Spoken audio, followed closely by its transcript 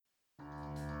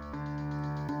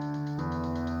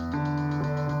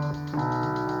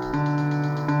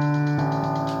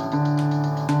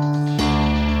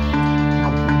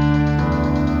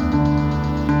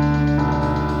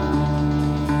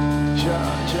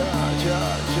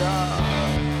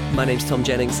My name's Tom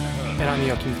Jennings. And I'm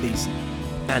Joachim Thiessen.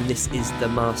 And this is the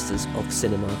Masters of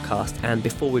Cinema cast. And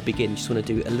before we begin, just want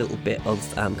to do a little bit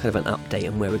of kind of an update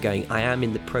on where we're going. I am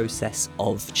in the process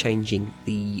of changing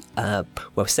the,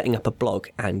 setting up a blog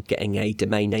and getting a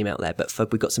domain name out there. But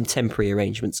we've got some temporary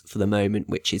arrangements for the moment,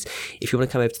 which is, if you want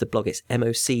to come over to the blog, it's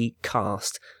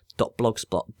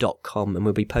moccast.blogspot.com, and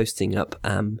we'll be posting up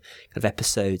kind of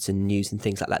episodes and news and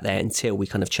things like that there until we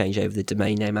kind of change over the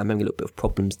domain name. I'm having a little bit of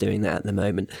problems doing that at the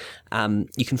moment.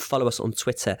 You can follow us on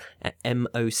Twitter at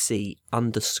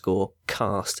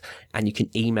MOC_cast, and you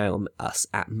can email us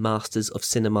at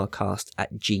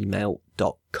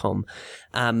mastersofcinemacast@gmail.com.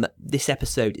 This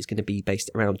episode is going to be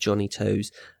based around Johnny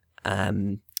To's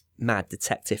Mad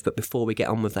Detective, but before we get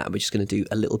on with that, we're just going to do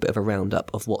a little bit of a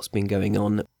roundup of what's been going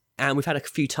on. And we've had a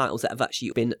few titles that have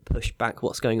actually been pushed back.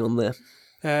 What's going on there?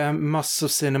 Masters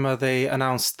of Cinema, they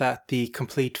announced that the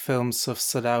complete films of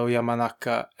Sadao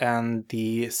Yamanaka and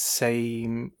the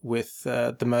same with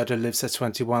The Murder Lives at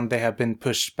 21, they have been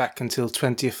pushed back until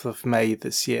 20th of May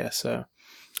this year. So,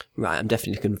 right, I'm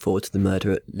definitely looking forward to The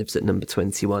Murder Lives at number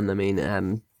 21. I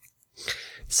mean,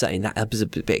 saying that, I was a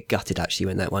bit gutted actually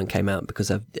when that one came out, because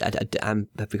I've become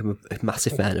a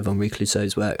massive fan of Henri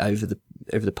Clouzot's work over the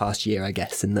past year, I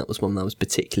guess, and that was one that I was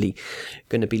particularly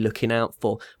going to be looking out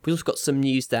for. We also got some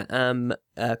news that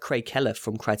Craig Keller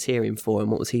from Criterion Forum,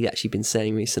 what was he actually been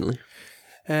saying recently?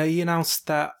 He announced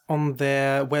that on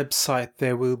their website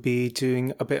they will be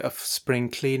doing a bit of spring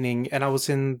cleaning, and I was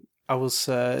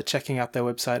checking out their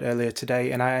website earlier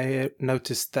today, and I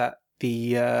noticed that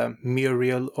the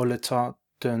Muriel au Le Temps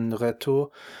d'un Retour,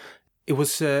 it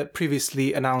was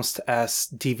previously announced as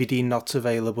DVD not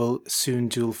available, soon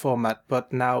dual format,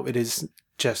 but now it is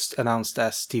just announced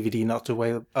as DVD not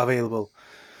available.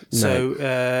 No. So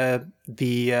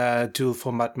the dual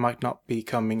format might not be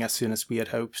coming as soon as we had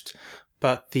hoped.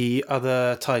 But the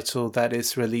other title that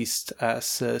is released as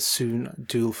soon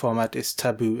dual format is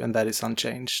Taboo, and that is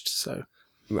unchanged. So,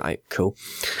 right, cool.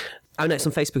 I noticed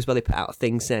on Facebook as well, they put out a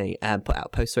thing saying, put out a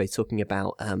post talking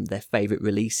about their favourite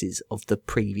releases of the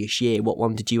previous year. What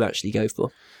one did you actually go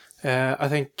for? I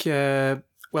think, they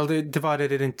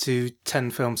divided it into 10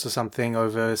 films or something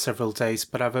over several days,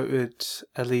 but I voted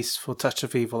at least for Touch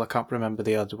of Evil. I can't remember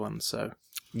the other one, so...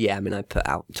 Yeah, I mean, I put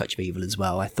out Touch of Evil as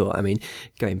well. I thought, I mean,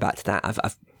 going back to that, I've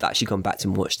actually gone back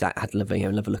and watched that. Had a look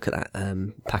at that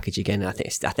package again. I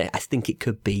think it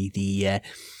could be the.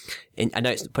 I know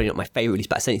it's probably not my favourite release,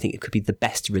 but I certainly think it could be the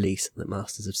best release that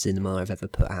Masters of Cinema have ever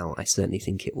put out. I certainly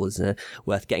think it was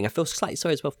worth getting. I feel slightly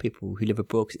sorry as well for people who live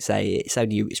abroad, because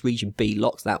it's region B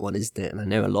locked, that one, isn't it? And I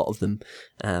know a lot of them,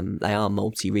 they are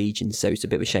multi-region, so it's a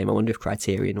bit of a shame. I wonder if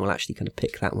Criterion will actually kind of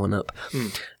pick that one up.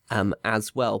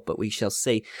 As well, but we shall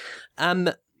see. I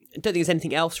don't think there's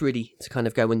anything else really to kind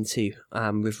of go into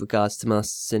with regards to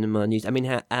Masters of Cinema news. I mean,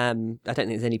 I don't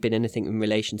think there's been anything in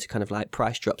relation to kind of like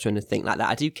price drops or anything like that.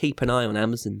 I do keep an eye on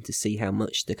Amazon to see how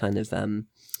much the kind of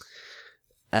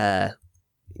the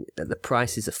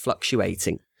prices are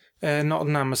fluctuating. Not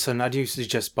on Amazon. I'd usually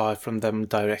just buy from them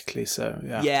directly. So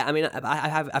yeah. Yeah, I mean,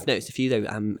 I've noticed a few though.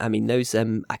 I mean, those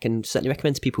I can certainly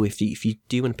recommend to people if you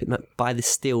do want to buy the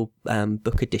Steel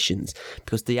book editions,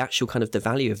 because the actual kind of the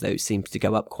value of those seems to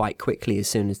go up quite quickly as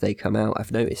soon as they come out.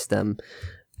 I've noticed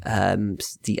I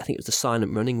think it was the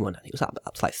Silent Running one. I think it was up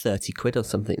to like 30 quid or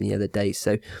something the other day.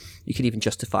 So you could even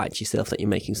justify it to yourself that you're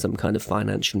making some kind of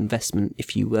financial investment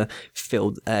if you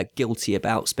feel guilty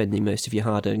about spending most of your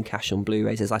hard-earned cash on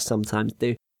Blu-rays, as I sometimes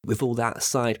do. With all that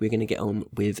aside, we're going to get on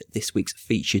with this week's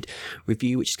featured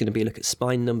review, which is going to be a look at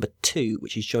Spine number 2,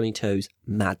 which is Johnny To's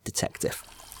Mad Detective.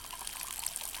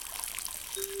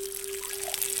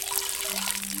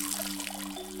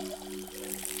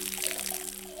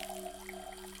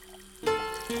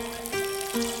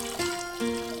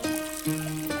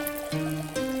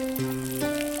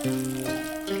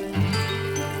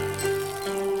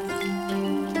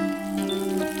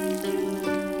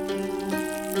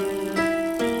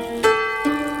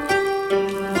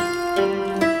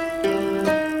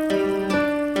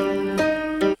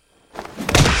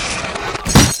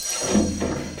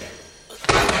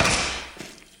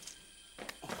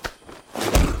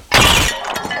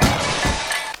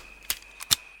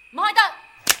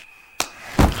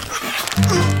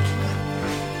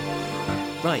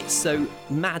 So,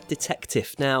 Mad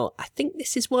Detective. Now, I think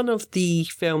this is one of the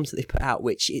films that they put out,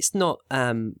 which it's not,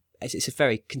 it's a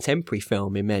very contemporary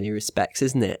film in many respects,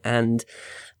 isn't it? And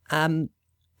I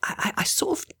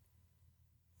sort of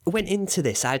went into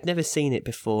this, I had never seen it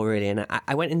before really, and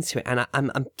I went into it, and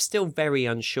I'm still very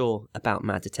unsure about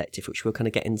Mad Detective, which we'll kind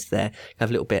of get into there kind of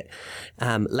a little bit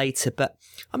later. But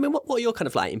I mean, what are your kind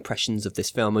of like impressions of this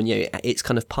film, and its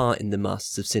kind of part in the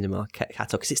Masters of Cinema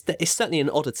catalogue? Because it's certainly an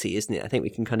oddity, isn't it? I think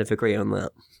we can kind of agree on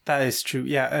that. That is true,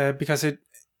 yeah, because it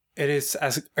is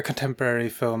as a contemporary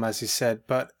film, as you said,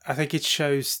 but I think it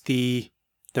shows the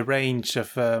range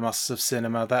of Masters of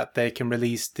Cinema, that they can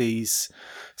release these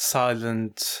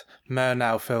silent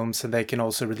Murnau films, and they can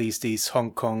also release these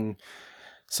Hong Kong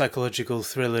psychological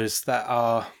thrillers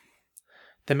that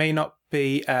they may not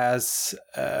be as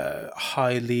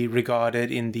highly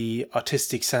regarded in the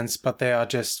artistic sense, but they are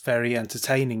just very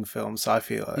entertaining films, I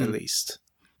feel, at least.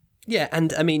 Yeah,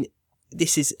 and I mean,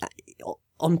 this is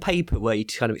on paper where you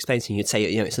kind of explain something, you'd say,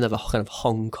 it's another kind of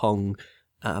Hong Kong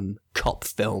cop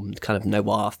film, kind of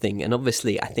noir thing. And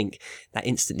obviously, I think that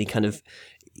instantly kind of,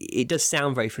 it does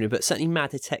sound very funny, but certainly Mad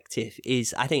Detective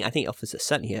is, I think it offers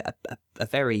certainly a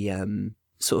very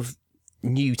sort of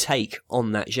new take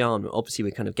on that genre. Obviously,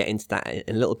 we kind of get into that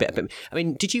in a little bit. But I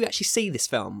mean, did you actually see this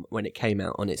film when it came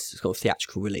out on its sort of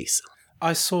theatrical release?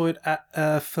 I saw it at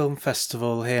a film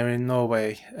festival here in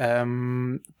Norway,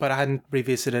 but I hadn't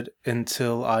revisited it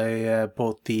until I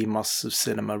bought the Masters of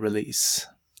Cinema release.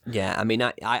 Yeah, I mean,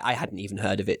 I hadn't even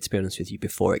heard of it, to be honest with you,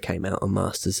 before it came out on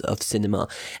Masters of Cinema.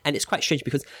 And it's quite strange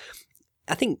because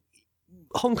I think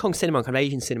Hong Kong cinema, kind of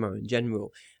Asian cinema in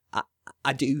general,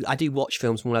 I do watch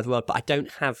films from all over the world, but I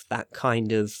don't have that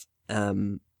kind of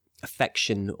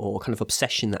affection or kind of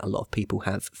obsession that a lot of people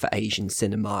have for Asian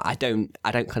cinema. I don't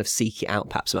kind of seek it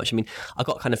out perhaps so much. I mean, I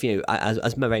got kind of, I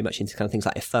was very much into kind of things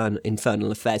like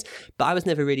Infernal Affairs, but I was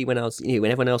never really, when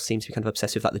when everyone else seems to be kind of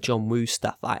obsessed with like the John Woo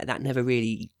stuff, that never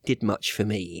really did much for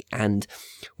me. And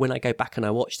when I go back and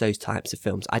I watch those types of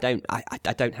films, I don't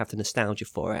have the nostalgia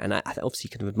for it. And I obviously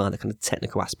kind of admire the kind of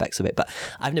technical aspects of it, but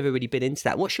I've never really been into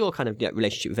that. What's your kind of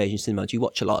relationship with Asian cinema? Do you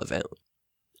watch a lot of it?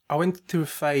 I went through a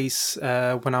phase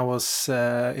when I was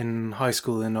in high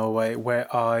school in Norway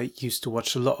where I used to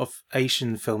watch a lot of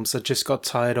Asian films. I just got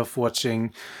tired of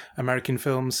watching American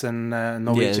films and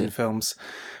Norwegian films.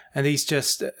 And these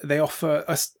they offer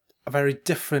us a very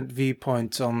different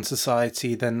viewpoint on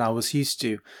society than I was used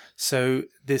to. So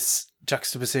this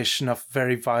juxtaposition of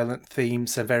very violent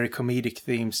themes and very comedic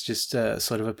themes just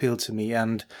sort of appealed to me.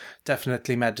 And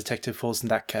definitely Mad Detective falls in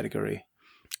that category.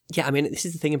 Yeah, I mean, this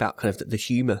is the thing about kind of the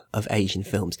humour of Asian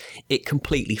films. It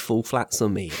completely fall flats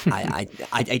on me.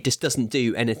 It just doesn't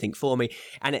do anything for me,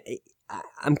 and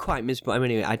I'm quite miserable. I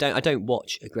mean, anyway, I don't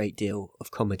watch a great deal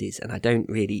of comedies, and I don't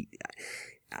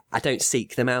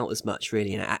seek them out as much,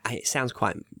 really. And it sounds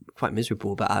quite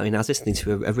miserable, but I mean, I was listening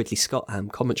to a Ridley Scott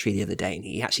commentary the other day, and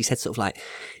he actually said sort of like,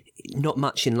 not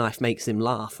much in life makes him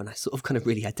laugh, and I sort of kind of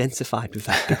really identified with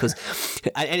that because,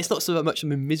 and it's not so much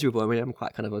I'm miserable. I mean, I'm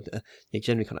quite kind of a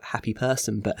generally kind of happy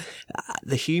person, but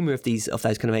the humour of those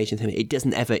kind of Asian things, it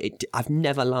doesn't ever. I've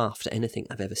never laughed at anything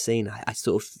I've ever seen. I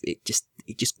sort of it just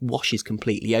washes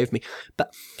completely over me.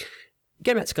 But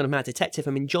going back to kind of Mad Detective,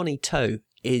 I mean, Johnny To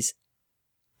is.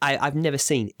 I've never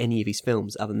seen any of his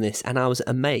films other than this, and I was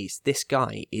amazed. This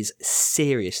guy is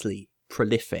seriously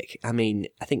prolific. I mean,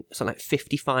 I think something like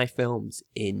 55 films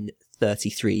in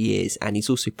 33 years, and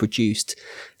he's also produced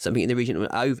something in the region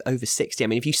of over 60. I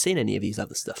mean, have you seen any of his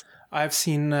other stuff? I've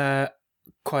seen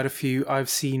quite a few. I've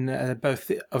seen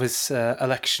both of his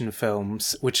election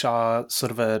films, which are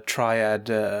sort of a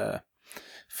triad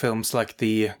films like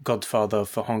The Godfather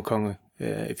for Hong Kong,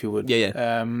 if you would.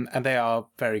 Yeah. And they are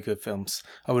very good films.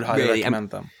 I would highly recommend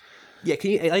them. Yeah,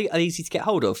 are they easy to get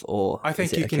hold of, or I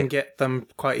think you can get them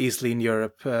quite easily in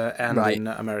Europe and in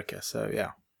America. So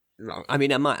yeah, I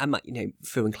mean, I might,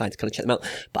 feel inclined to kind of check them out.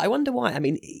 But I wonder why. I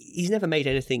mean, he's never made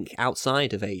anything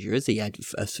outside of Asia, has he?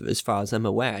 As far as I'm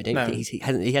aware, I don't think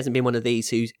he hasn't been one of these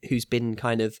who's been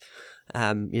kind of.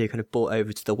 Kind of brought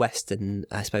over to the West and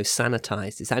I suppose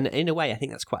sanitized. And in a way, I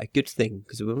think that's quite a good thing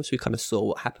because once we kind of saw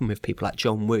what happened with people like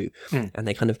John Woo, and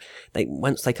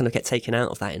once they kind of get taken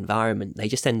out of that environment, they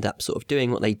just end up sort of doing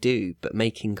what they do, but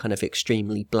making kind of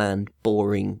extremely bland,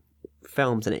 boring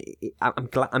films. And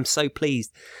I'm so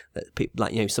pleased that people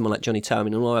like someone like Johnny To. I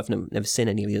mean, although I've never seen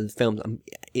any of the other films,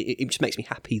 it just makes me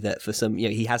happy that for some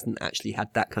he hasn't actually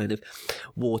had that kind of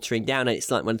watering down. And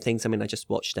it's like one of the things. I mean, I just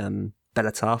watched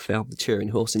Bellatar film, The Turin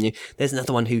Horse, and there's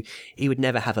another one who he would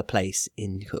never have a place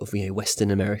in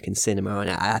Western American cinema, and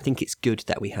I think it's good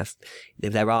that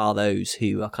there are those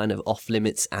who are kind of off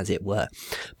limits, as it were.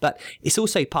 But it's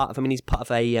also part of, I mean, he's part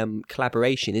of a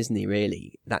collaboration, isn't he?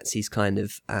 Really, that's his kind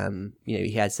of,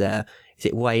 he has Is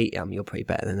it Wei? You're probably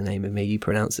better than the name of me. You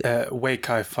pronounce it. Wei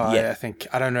Kai-Fi, Yeah. I think.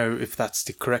 I don't know if that's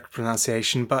the correct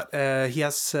pronunciation, but he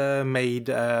has made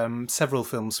several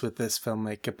films with this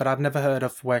filmmaker, but I've never heard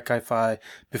of Wei Kai-Fi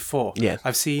before. Yeah.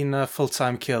 I've seen Full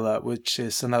Time Killer, which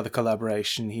is another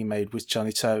collaboration he made with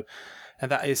Johnny To. And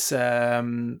that is a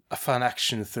fun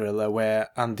action thriller where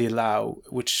Andy Lau,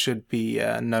 which should be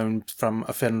known from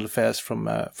Infernal Affairs for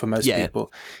most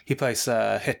people, he plays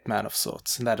a hitman of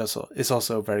sorts, and that is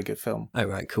also a very good film. Oh,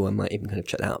 right, cool. I might even kind of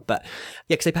check that out. But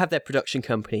yeah, because they have their production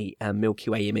company, Milky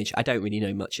Way Image. I don't really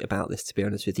know much about this, to be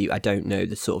honest with you. I don't know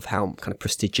the sort of how kind of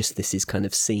prestigious this is kind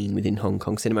of seen within Hong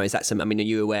Kong cinema. Is that some? I mean, are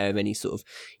you aware of any sort of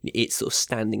its sort of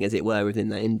standing, as it were, within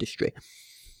that industry?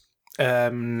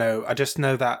 No, I just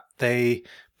know that they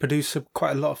produce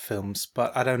quite a lot of films,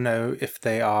 but I don't know if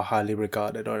they are highly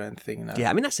regarded or anything. No. Yeah,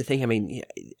 I mean, that's the thing. I mean,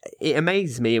 it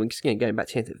amazes me. I'm just going back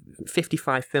to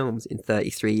 55 films in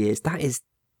 33 years. That is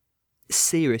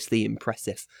seriously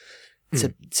impressive.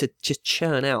 To just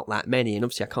churn out that many, and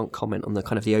obviously I can't comment on the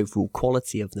kind of the overall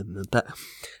quality of them, but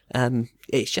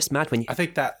it's just mad when you... I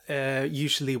think that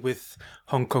usually with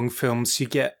Hong Kong films, you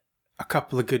get a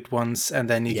couple of good ones, and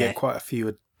then you get quite a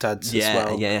few duds as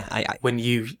well. Yeah, when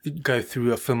you go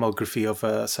through a filmography of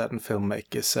a certain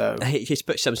filmmaker, so it's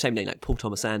but some same name like Paul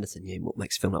Thomas Anderson. What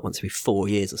makes a film like once every 4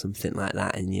 years or something like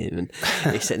that, and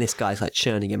this guy's like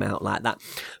churning him out like that.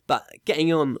 But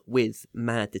getting on with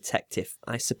Mad Detective,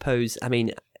 I suppose. I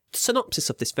mean, synopsis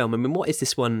of this film. I mean, what is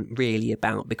this one really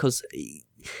about? Because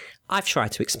I've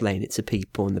tried to explain it to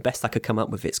people, and the best I could come up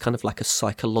with, it's kind of like a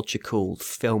psychological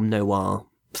film noir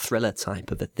thriller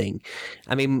type of a thing.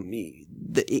 I mean,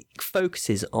 it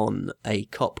focuses on a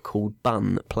cop called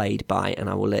Bun, played by, and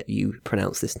I will let you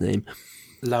pronounce this name,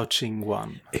 Lau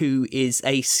Ching-wan, who is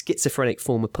a schizophrenic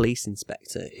former police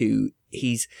inspector who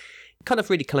he's kind of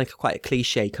really kind of quite a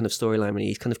cliche kind of storyline when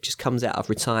he kind of just comes out of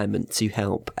retirement to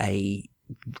help a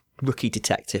rookie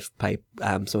detective,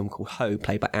 someone called Ho,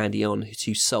 played by Andy On,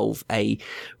 to solve a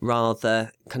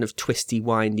rather kind of twisty,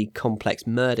 windy, complex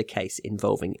murder case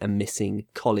involving a missing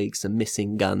colleague, some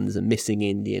missing guns, a missing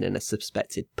Indian, and a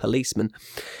suspected policeman.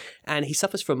 And he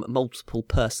suffers from multiple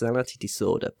personality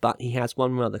disorder, but he has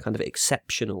one rather kind of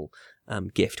exceptional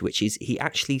gift, which is he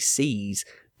actually sees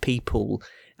people.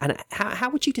 And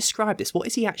how would you describe this? What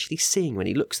is he actually seeing when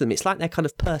he looks at them? It's like their kind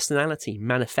of personality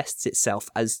manifests itself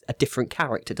as a different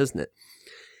character, doesn't it?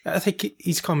 I think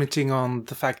he's commenting on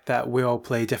the fact that we all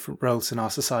play different roles in our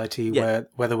society,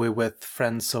 whether we're with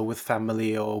friends or with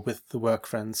family or with the work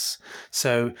friends.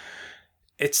 So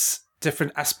it's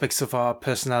different aspects of our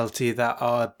personality that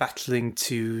are battling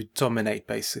to dominate,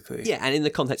 basically. Yeah, and in the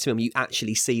context of film, you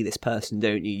actually see this person,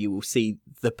 don't you? You will see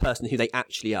the person who they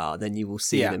actually are, then you will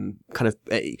see them kind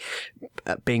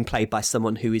of being played by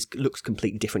someone who looks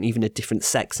completely different, even a different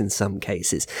sex in some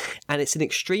cases. And it's an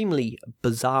extremely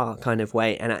bizarre kind of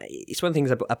way, and it's one of the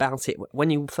things about it, when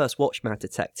you first watch Mad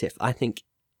Detective, I think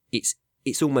it's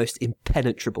almost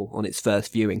impenetrable on its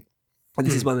first viewing. And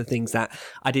this is one of the things that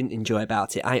I didn't enjoy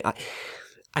about it. I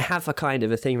have a kind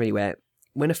of a thing really where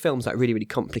when a film's like really, really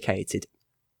complicated,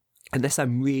 unless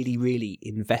I'm really, really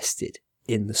invested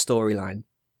in the storyline,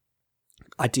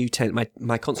 I do tend,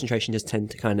 my concentration does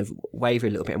tend to kind of waver a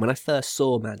little bit. And when I first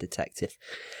saw Mad Detective,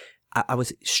 I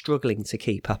was struggling to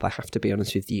keep up. I have to be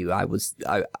honest with you. I was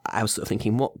sort of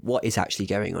thinking, what is actually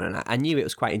going on? And I knew it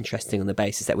was quite interesting on the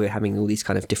basis that we were having all these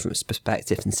kind of different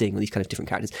perspectives and seeing all these kind of different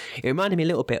characters. It reminded me a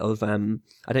little bit of I don't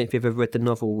know if you've ever read the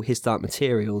novel His Dark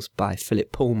Materials by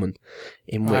Philip Pullman,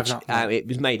 in which it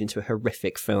was made into a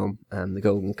horrific film, The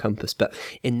Golden Compass. But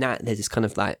in that, there's this kind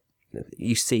of like,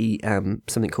 you see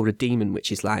something called a demon,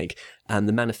 which is like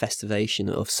the manifestation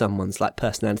of someone's like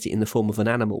personality in the form of an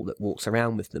animal that walks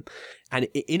around with them. And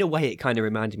in a way, it kind of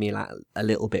reminded me like a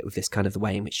little bit with this kind of the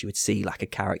way in which you would see like a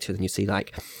character, and you see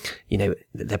like, you know,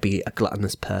 there'd be a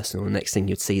gluttonous person, or the next thing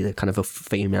you'd see the kind of a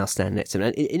female standing next to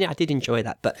them. And I did enjoy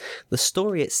that, but the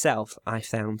story itself I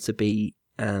found to be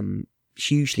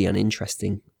hugely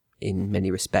uninteresting in many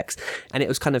respects, and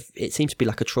it seems to be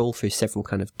like a trawl through several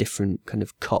kind of different kind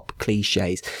of cop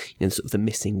cliches, you know, sort of the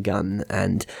missing gun,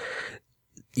 and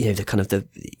you know, the kind of the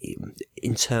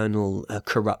internal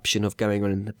corruption of going on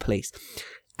in the police.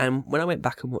 And when I went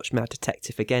back and watched Mad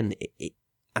Detective again,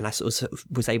 and I sort of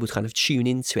was able to kind of tune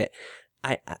into it,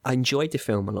 I enjoyed the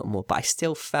film a lot more, but I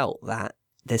still felt that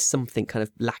there's something kind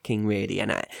of lacking really.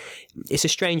 And it's a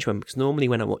strange one, because normally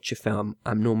when I watch a film,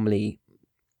 I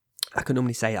can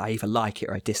normally say I either like it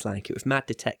or I dislike it. With Mad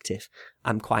Detective,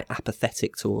 I'm quite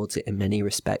apathetic towards it in many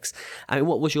respects. I mean,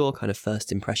 what was your kind of first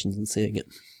impressions on seeing it?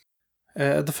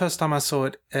 The first time I saw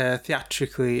it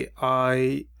theatrically,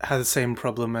 I had the same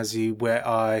problem as you, where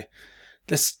I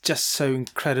there's just so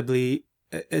incredibly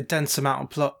a dense amount of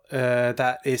plot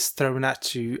that is thrown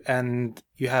at you, and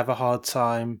you have a hard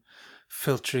time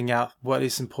filtering out what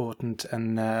is important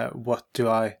and what do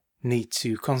I need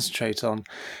to concentrate on.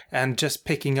 And just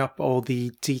picking up all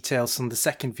the details on the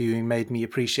second viewing made me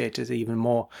appreciate it even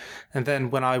more. And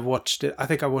then when I watched it, I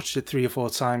think I watched it 3 or 4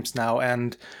 times now,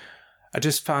 and I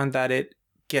just found that it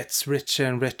gets richer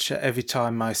and richer every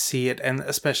time I see it, and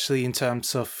especially in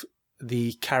terms of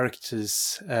the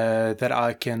characters that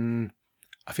I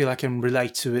feel I can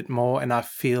relate to it more, and I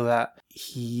feel that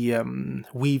he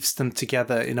weaves them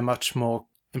together in a much more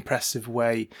impressive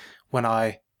way when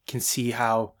I can see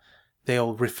how they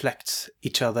all reflect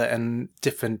each other and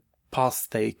different paths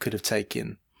they could have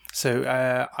taken. So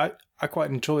I quite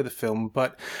enjoy the film,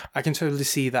 but I can totally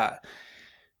see that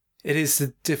it is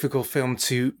a difficult film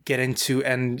to get into,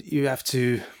 and you have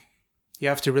to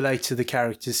relate to the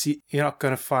characters. You're not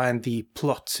going to find the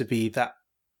plot to be that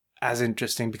as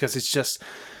interesting, because it's just,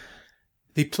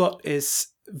 the plot is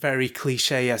very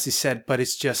cliche, as he said, but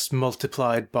it's just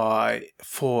multiplied by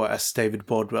 4, as David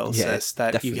Bordwell says,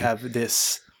 that definitely. You have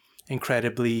this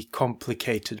incredibly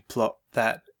complicated plot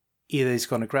that either is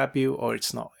going to grab you or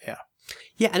it's not.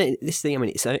 Yeah, and this thing, I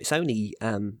mean, it's only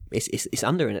it's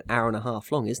under an hour and a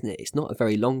half long, isn't it? It's not a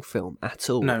very long film at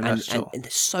all. No, and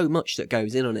there's so much that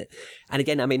goes in on it. And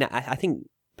again, I mean, I think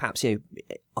perhaps,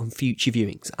 on future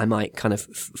viewings, I might kind of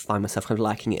find myself kind of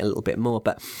liking it a little bit more.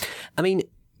 But I mean,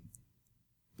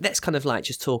 let's kind of like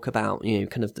just talk about,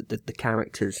 kind of the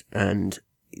characters and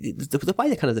the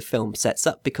way the film sets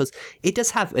up, because it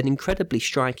does have an incredibly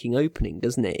striking opening,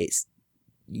 doesn't it? It's,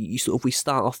 we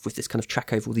start off with this kind of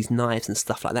track over all these knives and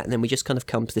stuff like that, and then we just kind of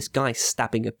come to this guy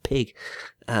stabbing a pig,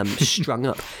 strung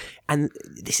up, and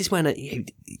this is when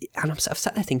and I'm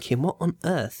sat there thinking, what on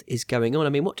earth is going on? I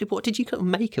mean, what did you kind of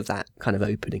make of that kind of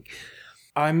opening?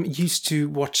 I'm used to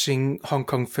watching Hong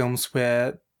Kong films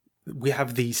where we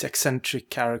have these eccentric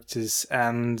characters,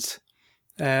 and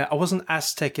I wasn't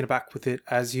as taken aback with it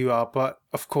as you are, but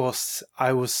of course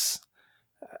I was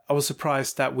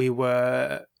surprised that we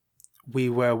were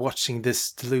watching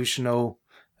this delusional,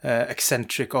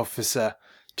 eccentric officer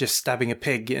just stabbing a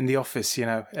pig in the office.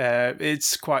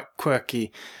 It's quite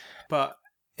quirky, but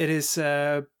it is.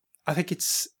 I think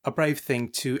it's a brave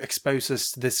thing to expose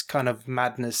us to this kind of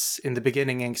madness in the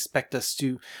beginning and expect us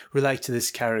to relate to this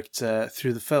character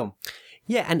through the film.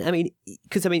 Yeah, and I mean,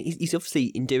 because he's obviously,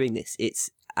 in doing this,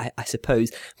 it's, I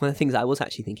suppose, one of the things I was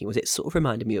actually thinking was it sort of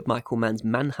reminded me of Michael Mann's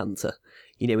Manhunter.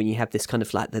 When you have this kind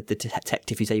of like the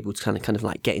detective who's able to kind of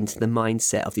like get into the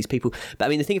mindset of these people. But I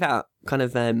mean, the thing about kind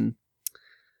of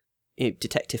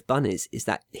Detective Bunn is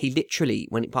that he literally,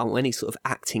 when he's sort of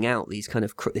acting out these kind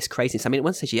of this craziness. I mean, at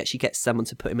one stage he actually gets someone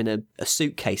to put him in a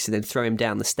suitcase and then throw him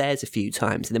down the stairs a few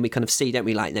times, and then we kind of see, don't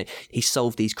we, like, he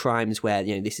solved these crimes where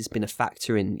this has been a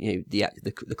factor in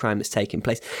the crime that's taken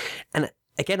place. And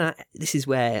again, this is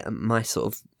where my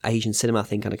sort of Asian cinema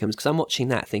thing kind of comes, because I'm watching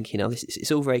that thinking,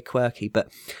 it's all very quirky,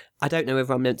 but I don't know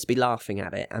whether I'm meant to be laughing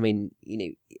at it. I mean,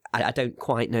 I don't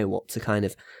quite know what to kind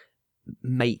of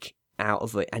make out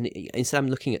of it, and instead I'm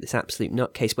looking at this absolute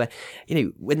nutcase where,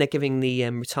 when they're giving the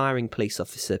retiring police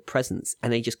officer presents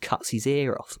and he just cuts his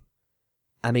ear off,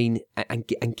 I mean,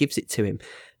 and gives it to him.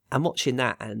 I'm watching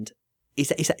that, and is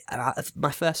that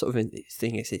my first sort of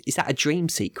thing is that a dream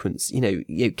sequence?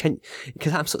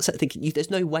 Because I'm sort of thinking,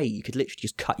 there's no way you could literally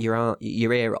just cut your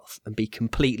ear off and be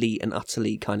completely and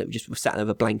utterly kind of just sat there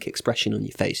with a blank expression on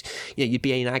your face. You'd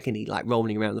be in agony, like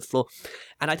rolling around the floor.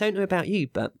 And I don't know about you,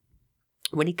 but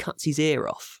when he cuts his ear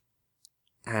off,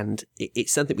 and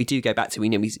it's something we do go back to,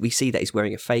 we see that he's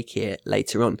wearing a fake ear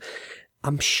later on.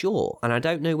 I'm sure, and I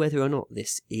don't know whether or not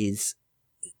this is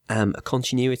a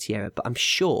continuity error, but I'm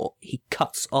sure he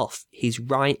cuts off his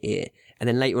right ear, and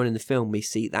then later on in the film we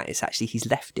see that it's actually his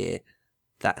left ear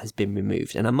that has been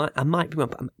removed. And I might be wrong,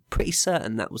 but I'm pretty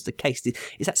certain that was the case.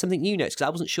 Is that something you noticed? Because I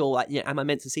wasn't sure, like, am I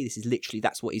meant to see this is literally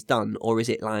that's what he's done, or is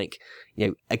it like,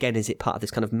 again, is it part of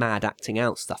this kind of mad acting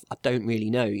out stuff? I don't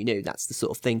really know. That's the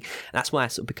sort of thing. That's why I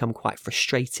sort of become quite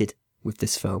frustrated with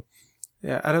this film.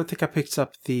 Yeah, I don't think I picked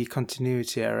up the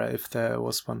continuity error, if there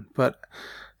was one, but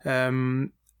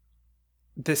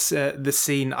this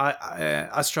scene,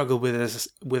 I struggle with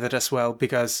it as well,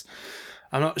 because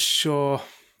I'm not sure.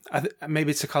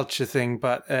 Maybe it's a culture thing,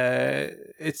 but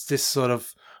it's this sort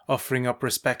of offering up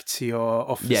respect to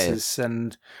your officers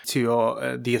and to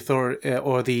your the authority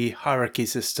or the hierarchy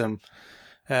system.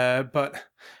 But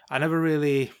I never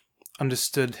really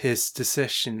understood his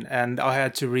decision, and I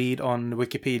had to read on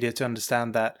Wikipedia to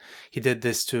understand that he did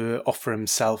this to offer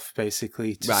himself,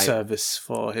 basically, to service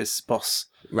for his boss.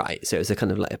 Right, so it was a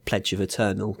kind of like a pledge of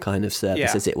eternal kind of service,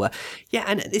 Yeah. as it were. Yeah,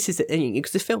 and this is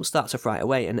because the film starts off right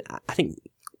away, and I think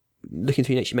looking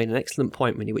through it, you made an excellent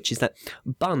point, really, which is that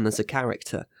Bun as a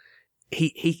character,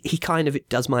 he kind of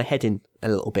does my head in a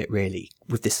little bit, really,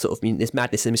 with this sort of this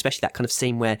madness, and especially that kind of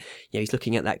scene where he's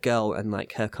looking at that girl and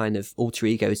like her kind of alter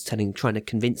ego is trying to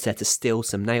convince her to steal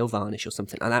some nail varnish or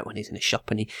something like that when he's in a shop,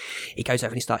 and he goes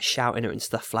over and he starts shouting at her and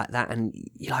stuff like that, and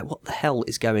you're like, what the hell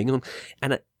is going on?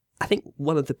 And I think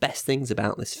one of the best things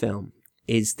about this film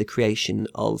is the creation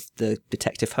of the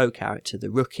Detective Ho character,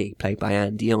 the rookie, played by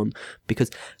Andy On,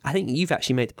 because I think you've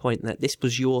actually made the point that this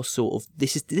was your sort of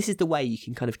this is the way you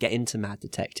can kind of get into Mad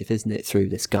Detective, isn't it, through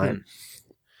this guy?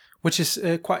 Which is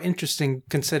quite interesting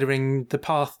considering the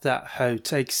path that Ho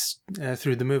takes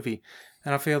through the movie.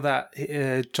 And I feel that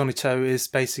Johnny To is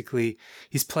basically,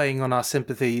 he's playing on our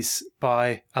sympathies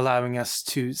by allowing us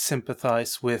to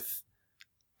sympathise with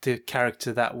the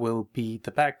character that will be the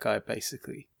bad guy,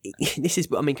 basically. This is,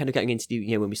 I mean, kind of going into,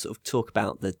 when we sort of talk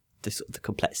about the sort of the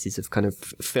complexities of kind of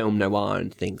film noir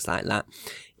and things like that,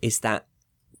 is that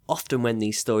often when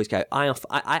these stories go, I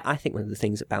think one of the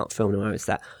things about film noir is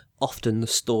that often the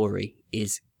story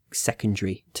is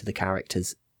secondary to the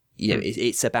characters.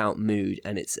 It's about mood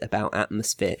and it's about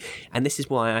atmosphere, and this is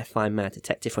why I find Mad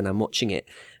Detective, when I'm watching it,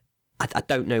 I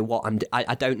don't know what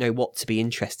I don't know what to be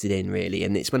interested in, really.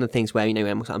 And it's one of the things where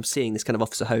I'm seeing this kind of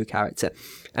Officer Ho character,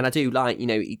 and I do like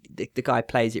the guy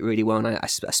plays it really well, and I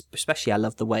especially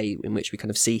love the way in which we kind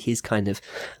of see his kind of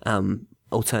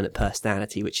alternate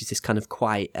personality, which is this kind of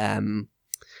quite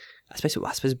I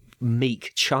suppose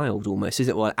meek child almost, is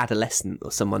it, or adolescent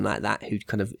or someone like that, who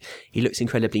kind of, he looks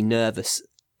incredibly nervous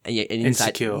and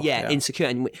insecure. Insecure,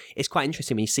 and it's quite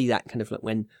interesting when you see that kind of like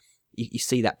when you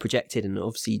see that projected, and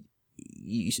obviously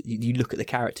you look at the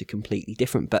character completely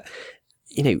different. But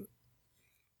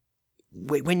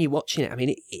when you're watching it, I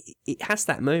mean, it has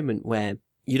that moment where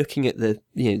you're looking at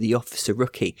the officer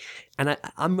rookie, and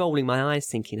I'm rolling my eyes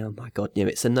thinking, oh my god,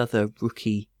 it's another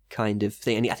rookie kind of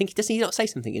thing. And I think he not say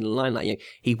something in a line like,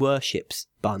 he worships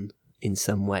Bun in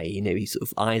some way, he sort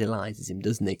of idolizes him,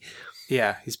 doesn't he?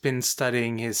 Yeah, he's been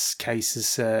studying his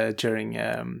cases during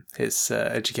his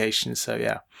education, so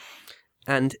yeah.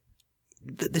 And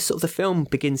the sort of the film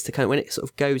begins to kind of, when it sort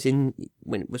of goes in,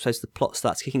 when I suppose the plot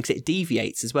starts kicking, because it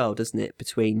deviates as well, doesn't it,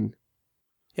 between...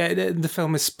 Yeah, the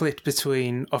film is split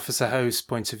between Officer Ho's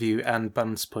point of view and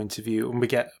Bun's point of view, and we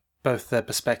get both their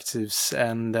perspectives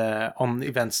and on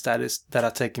events that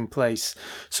are taking place.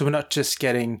 So we're not just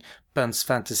getting Bun's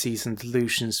fantasies and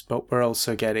delusions, but we're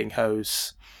also getting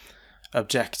Ho's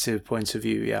objective point of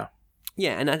view, yeah.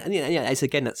 Yeah, and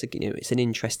it's an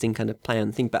interesting kind of play on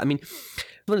the thing. But I mean,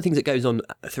 one of the things that goes on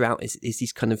throughout is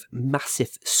these kind of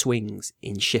massive swings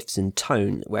in shifts in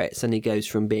tone, where it suddenly goes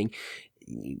from being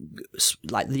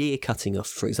like the ear cutting off,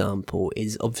 for example,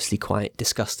 is obviously quite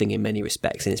disgusting in many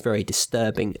respects, and it's very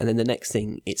disturbing. And then the next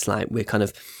thing, it's like we're kind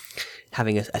of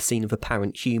having a scene of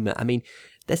apparent humour. I mean,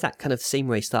 there's that kind of scene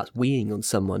where he starts weeing on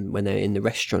someone when they're in the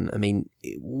restaurant. I mean,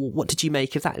 what did you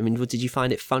make of that? I mean, did you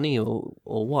find it funny or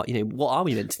what? What are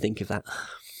we meant to think of that?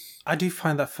 I do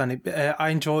find that funny. I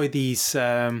enjoy these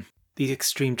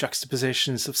extreme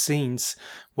juxtapositions of scenes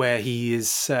where he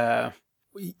is.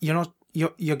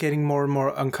 You're getting more and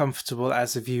more uncomfortable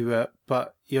as a viewer,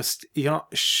 but you're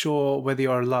not sure whether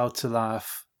you're allowed to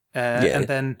laugh. And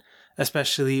then,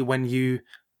 especially when you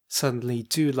suddenly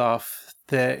do laugh,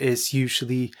 there is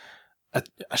usually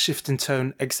a shift in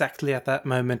tone exactly at that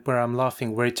moment where I'm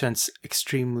laughing, where it turns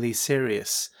extremely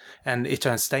serious and it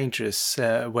turns dangerous,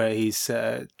 where he's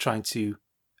trying to,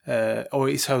 or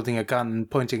he's holding a gun and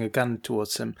pointing a gun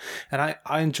towards him. And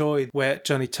I enjoy where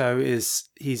Johnny To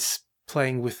he's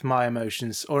playing with my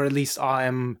emotions, or at least I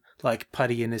am like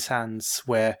putty in his hands,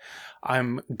 where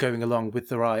I'm going along with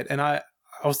the ride. And I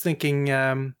was thinking,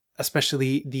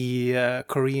 especially the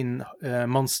Korean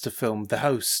monster film, The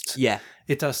Host. Yeah.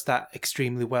 It does that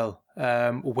extremely well,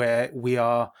 where we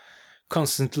are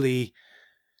constantly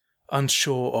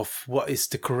unsure of what is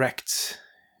the correct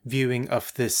viewing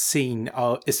of this scene.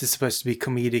 Is it supposed to be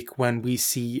comedic when we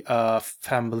see a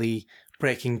family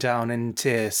breaking down in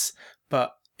tears?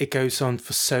 But it goes on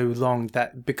for so long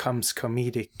that it becomes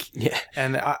comedic. Yeah.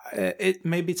 And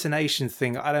maybe it's an Asian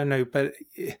thing, I don't know, but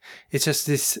it's just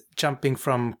this jumping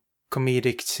from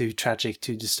comedic to tragic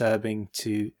to disturbing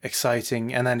to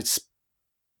exciting, and then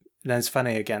it's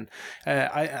funny again.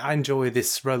 I enjoy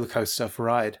this roller coaster of a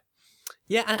ride.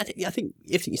 Yeah, and I think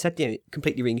everything you said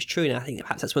completely rings true, and I think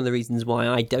perhaps that's one of the reasons why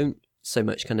I don't so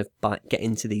much kind of get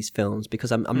into these films,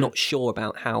 because I'm not sure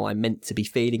about how I'm meant to be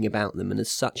feeling about them, and as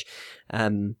such,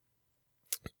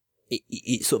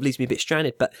 it sort of leaves me a bit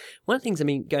stranded. But one of the things, I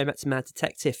mean, going back to Mad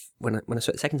Detective, when I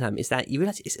saw it the second time, is that you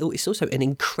realise it's also an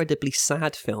incredibly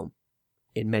sad film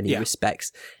in many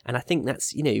respects. And I think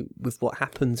that's, you know, with what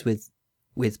happens with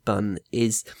Bunn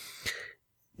is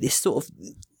this sort of,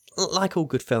 like all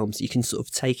good films, you can sort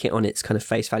of take it on its kind of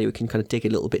face value. We can kind of dig a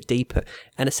little bit deeper.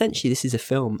 And essentially, this is a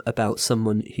film about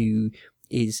someone who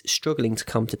is struggling to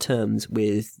come to terms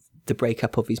with the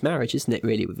breakup of his marriage, isn't it,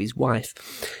 really, with his wife?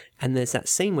 And there's that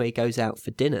scene where he goes out for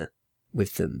dinner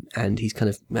with them, and he's kind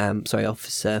of,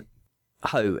 Officer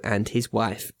Ho and his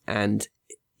wife, and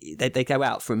they go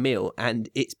out for a meal, and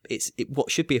it's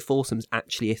what should be a foursome's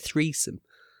actually a threesome.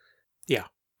 Yeah.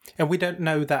 And we don't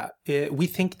know that. We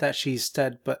think that she's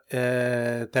dead, but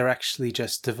they're actually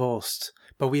just divorced.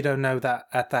 But we don't know that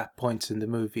at that point in the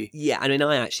movie. Yeah, I mean,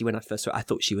 when I first saw it, I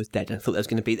thought she was dead. I thought they were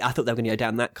going to go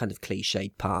down that kind of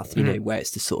cliched path, you know, where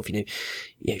it's the sort of, you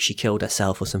know, she killed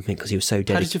herself or something because he was so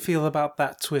dead. How did you feel about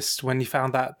that twist when you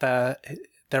found out that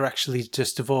they're actually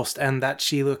just divorced and that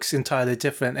she looks entirely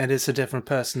different and is a different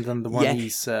person than the one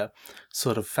he's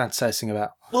sort of fantasizing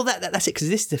about? Well, that's it,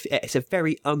 because it's a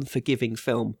very unforgiving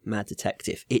film, Mad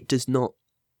Detective. It does not.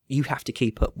 You have to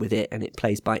keep up with it, and it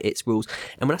plays by its rules.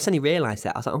 And when I suddenly realised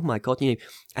that, I was like, oh my God, you know,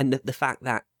 and the fact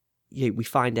that, you know, we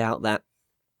find out that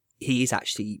he is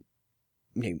actually,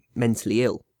 you know, mentally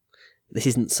ill. This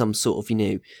isn't some sort of, you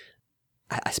know,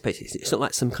 I suppose it's not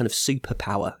like some kind of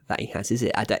superpower that he has, is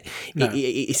it? No.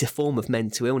 It's a form of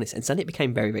mental illness. And suddenly it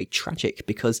became very, very tragic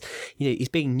because, you know, he's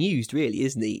being used, really,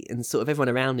 isn't he? And sort of everyone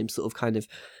around him sort of kind of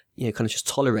just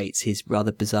tolerates his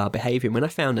rather bizarre behaviour. And when I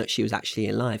found out she was actually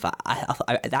alive,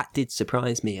 I that did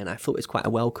surprise me. And I thought it was quite a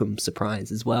welcome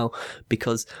surprise as well,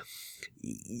 because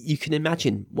you can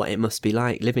imagine what it must be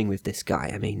like living with this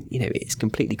guy. I mean, you know, it's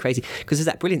completely crazy. Because there's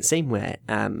that brilliant scene where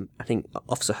I think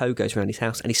Officer Ho goes around his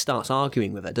house and he starts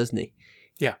arguing with her, doesn't he?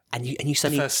 Yeah. And you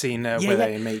suddenly... The first scene where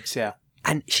they meet, yeah.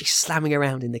 And she's slamming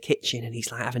around in the kitchen and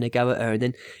he's like having a go at her. And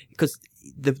then, because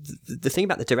the thing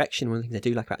about the direction, one of the things I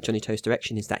do like about Johnny To's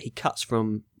direction is that he cuts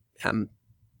from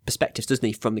perspectives, doesn't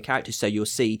he, from the characters. So you'll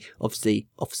see, obviously,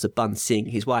 Officer Bunn seeing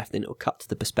his wife, then it'll cut to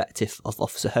the perspective of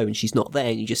Officer Ho and she's not there.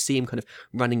 And you just see him kind of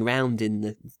running around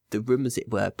in the room, as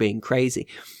it were, being crazy.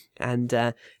 And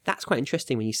that's quite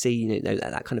interesting when you see, you know,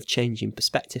 that kind of change in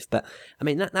perspective. But, I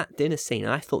mean, that dinner scene,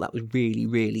 I thought that was really,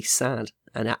 really sad.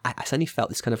 And I suddenly felt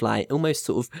this kind of like almost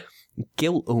sort of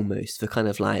guilt almost for kind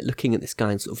of like looking at this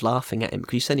guy and sort of laughing at him,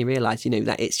 because you suddenly realise, you know,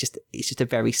 that it's just a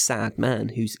very sad man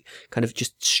who's kind of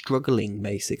just struggling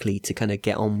basically to kind of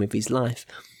get on with his life.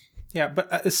 Yeah,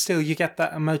 but still you get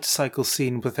that motorcycle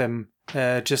scene with him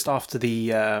just after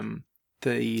the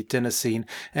dinner scene,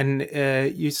 and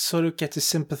you sort of get to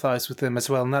sympathise with him as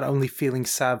well, not only feeling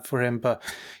sad for him, but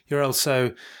you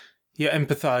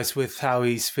empathise with how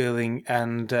he's feeling,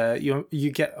 and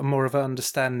you get more of an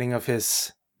understanding of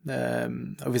his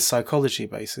psychology,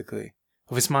 basically,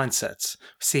 of his mindsets,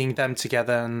 seeing them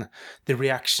together and the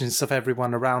reactions of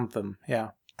everyone around them. Yeah.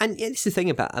 And yeah, this is the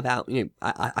thing about you know,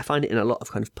 I find it in a lot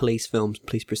of kind of police films,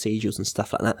 police procedurals and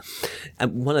stuff like that.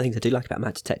 And one of the things I do like about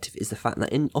Mad Detective is the fact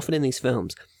that often in these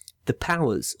films, the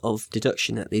powers of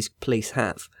deduction that these police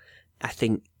have, I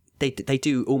think they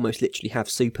do almost literally have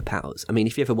superpowers. I mean,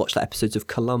 if you ever watch like episodes of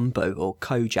Columbo or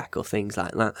Kojak or things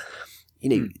like that, you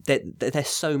know, they're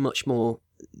so much more.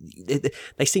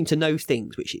 They seem to know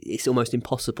things which it's almost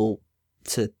impossible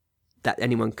that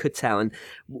anyone could tell. And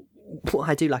what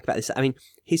I do like about this, I mean,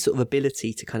 his sort of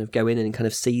ability to kind of go in and kind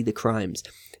of see the crimes,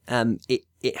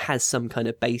 it has some kind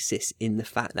of basis in the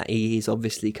fact that he is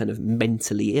obviously kind of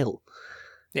mentally ill.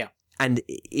 Yeah. And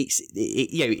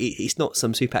it's not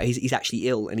some superpower. He's actually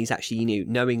ill, and he's actually, you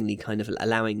know, knowingly kind of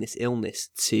allowing this illness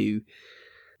to,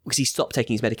 because he stopped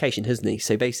taking his medication, hasn't he?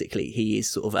 So basically he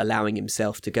is sort of allowing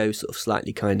himself to go sort of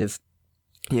slightly kind of,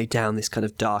 you know, down this kind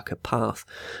of darker path.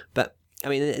 But I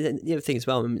mean, the other thing as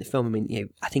well in the film, I mean, you know,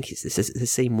 I think it's the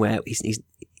scene where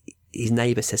his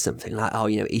neighbour says something like, oh,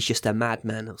 you know, he's just a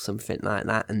madman or something like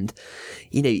that. And,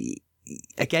 you know,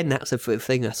 again, that's a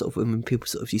thing that sort of, when people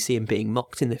sort of, you see him being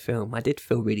mocked in the film, I did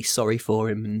feel really sorry for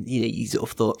him. And, you know, you sort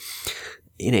of thought,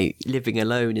 you know, living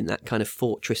alone in that kind of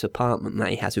fortress apartment that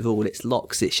he has with all its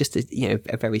locks, it's just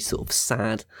a very sort of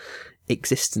sad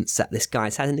existence that this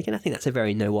guy's had. And again, I think that's a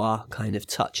very noir kind of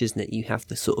touch, isn't it? You have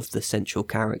the sort of the central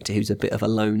character who's a bit of a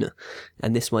loner,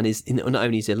 and this one is not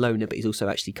only is he a loner, but he's also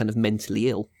actually kind of mentally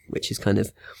ill, which is kind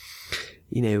of,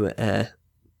 you know,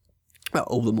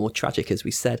 all the more tragic, as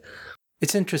we said.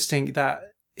 It's interesting that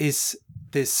is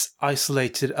this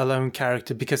isolated, alone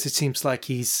character, because it seems like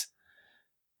he's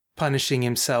punishing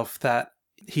himself that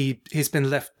he's been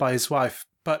left by his wife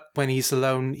but when he's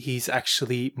alone, he's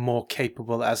actually more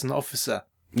capable as an officer.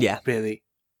 Yeah. Really.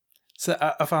 So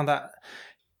I found that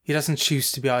he doesn't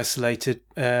choose to be isolated,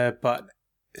 but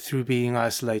through being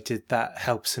isolated, that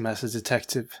helps him as a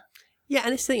detective. Yeah,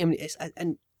 and it's the thing, I mean,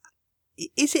 and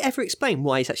is it ever explained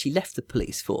why he's actually left the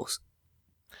police force?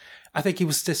 I think he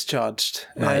was discharged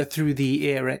through the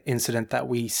ear incident that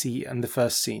we see in the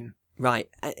first scene. Right,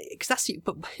 because that's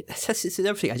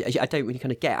another thing I don't really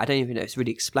kind of get. I don't even know if it's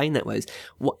really explained that way. Is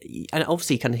what, and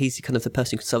obviously, he's kind of the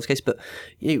person who solves the case, but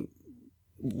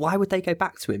why would they go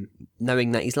back to him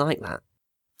knowing that he's like that?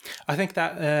 I think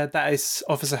that that is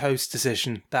Officer Ho's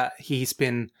decision, that he's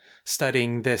been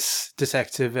studying this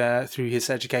detective through his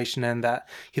education and that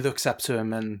he looks up to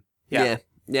him. And I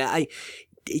don't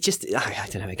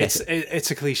know. I guess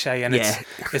it's a cliche, and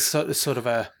it's sort of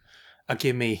a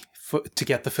gimme to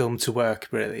get the film to work,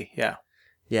 really. Yeah.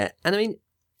 And I mean,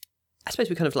 I suppose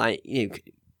we kind of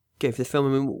go for the film.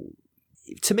 I mean,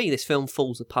 to me, this film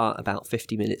falls apart about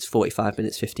 50 minutes, 45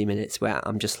 minutes, 50 minutes, where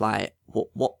I'm just like,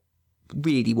 what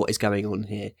is going on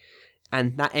here?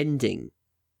 And that ending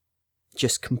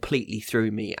just completely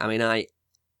threw me. I mean,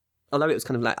 although it was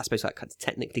kind of I suppose kind of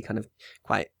technically kind of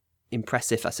quite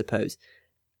impressive, I suppose,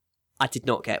 I did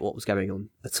not get what was going on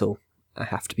at all. I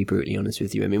have to be brutally honest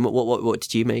with you. I mean, what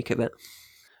did you make of it?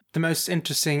 The most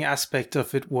interesting aspect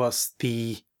of it was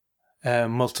the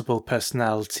multiple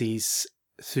personalities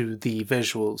through the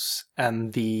visuals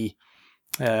and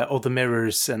all the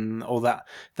mirrors and all that.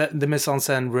 The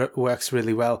mise-en-scène works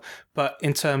really well, but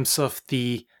in terms of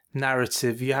the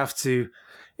narrative,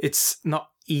 it's not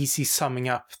easy summing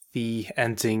up the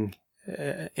ending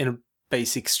in a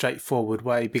basic, straightforward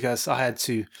way, because I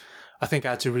think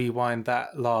I had to rewind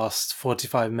that last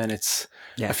 45 minutes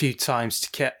a few times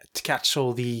to catch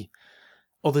all the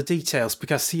details,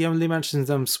 because he only mentions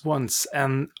them once,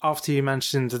 and after you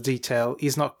mention the detail,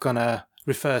 he's not gonna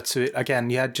refer to it again.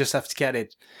 You just have to get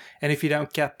it, and if you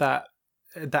don't get that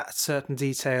certain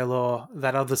detail or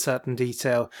that other certain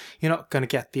detail, you're not gonna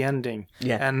get the ending.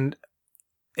 And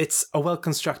it's a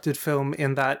well-constructed film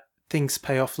in that things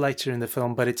pay off later in the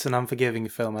film, but it's an unforgiving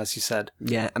film, as you said.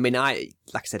 I mean, like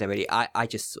I said already, I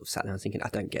just sort of sat there thinking, I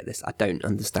don't get this. I don't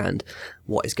understand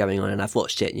what is going on. And I've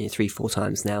watched it 3-4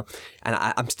 times now, and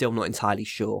I'm still not entirely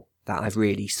sure that I've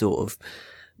really sort of,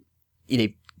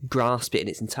 grasp it in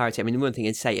its entirety. I mean, the one thing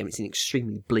I'd say, it's an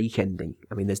extremely bleak ending.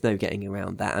 I mean, there's no getting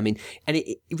around that. I mean, and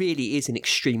it really is an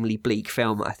extremely bleak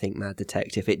film, I think, Mad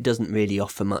Detective. It doesn't really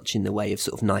offer much in the way of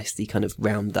sort of nicely kind of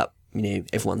round up,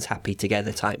 everyone's happy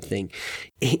together type thing.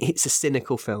 It's a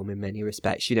cynical film in many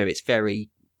respects. It's very...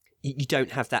 You don't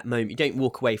have that moment. You don't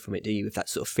walk away from it, do you, with that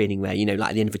sort of feeling where, like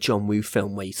at the end of a John Woo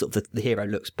film where you sort of the hero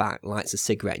looks back, lights a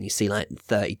cigarette, and you see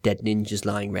 30 dead ninjas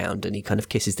lying around, and he kind of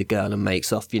kisses the girl and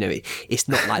makes off. It's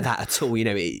not like that at all.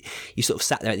 You sort of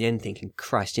sat there at the end thinking,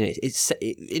 Christ, it's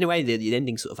in a way the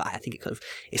ending sort of, I think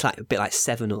it's like a bit like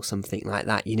Seven or something like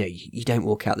that. You don't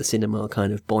walk out the cinema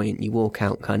kind of buoyant. You walk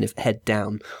out kind of head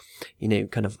down.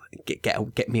 Kind of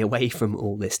get me away from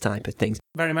all this type of things.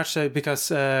 Very much so,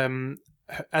 because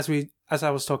as I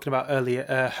was talking about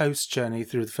earlier, Ho's journey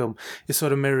through the film, it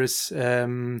sort of mirrors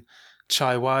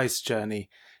Chai Wai's journey,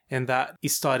 in that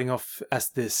he's starting off as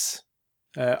this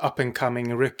up and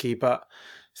coming rookie, but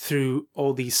through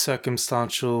all these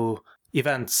circumstantial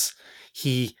events,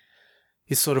 he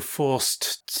is sort of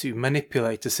forced to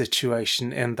manipulate the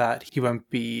situation, in that he won't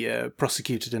be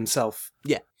prosecuted himself.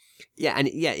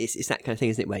 It's that kind of thing,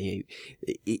 isn't it, where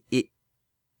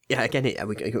again,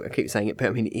 I keep saying it, but I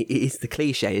mean, it is the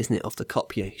cliche, isn't it, of the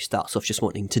cop, who starts off just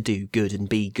wanting to do good and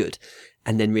be good,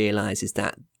 and then realises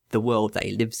that the world that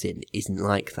he lives in isn't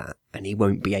like that, and he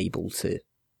won't be able to,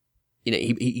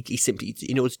 he simply,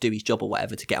 in order to do his job or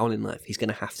whatever, to get on in life, he's going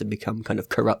to have to become kind of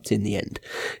corrupt in the end.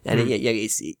 And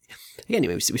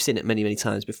anyway, we've seen it many, many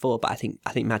times before, but I think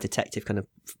Mad Detective kind of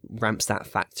ramps that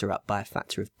factor up by a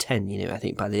factor of 10. I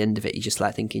think by the end of it, you're just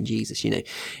like thinking, Jesus,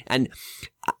 and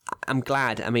I'm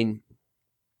glad. I mean,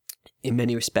 in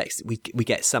many respects, we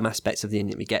get some aspects of the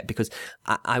ending we get, because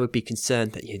I would be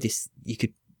concerned that you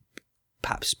could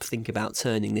perhaps think about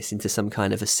turning this into some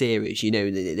kind of a series.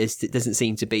 It doesn't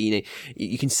seem to be,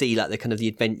 you can see like the kind of the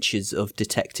adventures of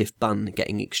Detective Bunn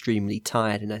getting extremely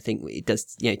tired, and I think it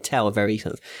does, tell a very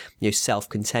sort of,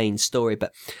 self-contained story.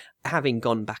 But having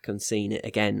gone back and seen it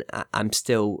again, I'm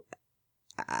still,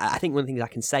 I think one of the things I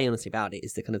can say honestly about it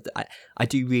is the kind of, I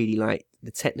do really like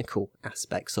the technical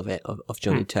aspects of it, of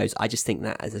Johnny Toes. I just think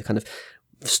that as a kind of,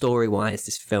 story-wise,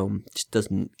 this film just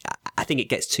doesn't... I think it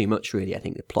gets too much, really. I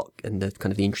think the plot and the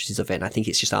kind of the intricacies of it, and I think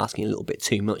it's just asking a little bit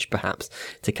too much, perhaps,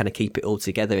 to kind of keep it all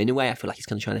together. In a way, I feel like he's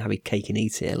kind of trying to have a cake and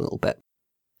eat it a little bit.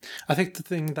 I think the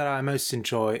thing that I most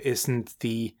enjoy isn't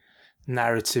the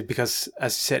narrative, because,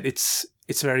 as you said, it's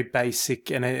very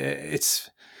basic and it's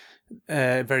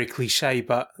very cliche.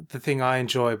 But the thing I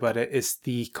enjoy about it is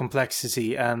the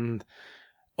complexity and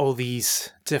all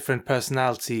these different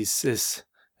personalities. Is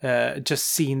just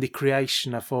seeing the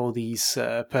creation of all these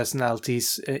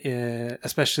personalities,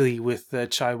 especially with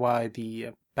Chai Wai, the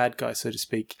bad guy, so to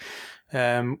speak.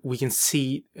 We can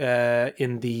see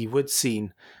in the wood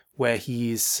scene where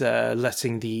he's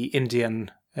letting the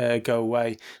Indian go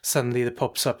away. Suddenly there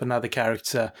pops up another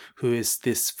character who is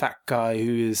this fat guy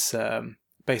who is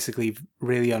basically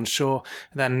really unsure.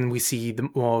 Then we see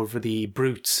more of the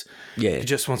brute who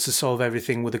just wants to solve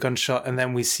everything with a gunshot. And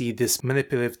then we see this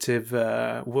manipulative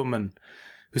woman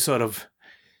who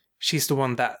she's the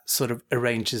one that sort of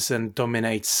arranges and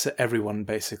dominates everyone,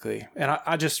 basically. And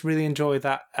I just really enjoy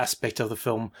that aspect of the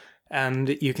film.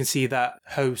 And you can see that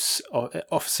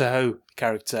Officer Ho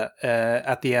character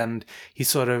at the end. He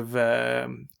sort of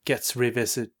gets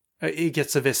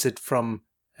a visit from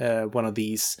one of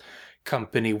these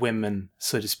company women,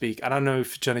 so to speak. I don't know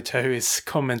if Johnny To is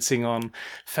commenting on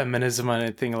feminism or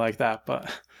anything like that,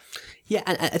 but yeah,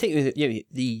 and I think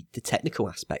the technical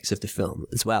aspects of the film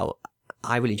as well,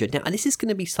 I really enjoyed. Now, and this is going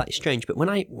to be slightly strange, but when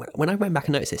I went back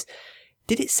and noticed this,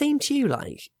 did it seem to you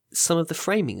like some of the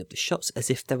framing of the shots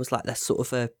as if there was like that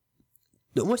sort of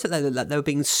almost like they were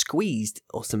being squeezed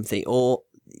or something, or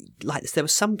like there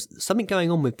was something going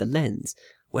on with the lens?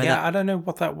 I don't know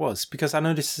what that was, because I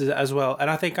noticed it as well, and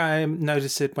I think I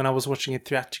noticed it when I was watching it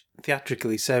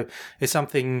theatrically. So it's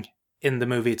something in the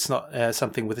movie. It's not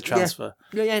something with a transfer.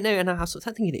 No, and I was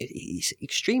thinking it's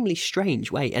extremely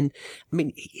strange way. And I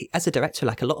mean, as a director,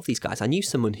 like a lot of these guys, I knew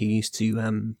someone who used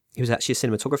to, he was actually a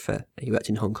cinematographer. He worked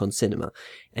in Hong Kong cinema,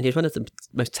 and he was one of the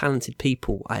most talented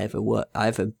people I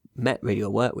ever met really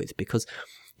or worked with, because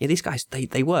these guys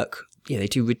they work, they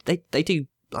do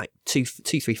like two,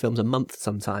 3 films a month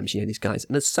sometimes. These guys,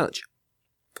 and as such,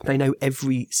 they know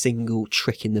every single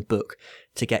trick in the book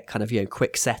to get kind of,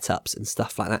 quick setups and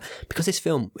stuff like that. Because this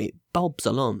film, it bobs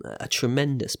along at a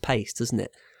tremendous pace, doesn't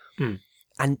it? Mm.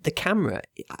 And the camera,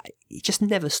 it just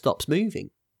never stops moving,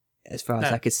 as far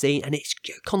as I could see. And it's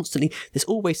constantly, there's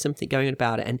always something going on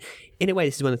about it. And in a way,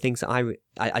 this is one of the things that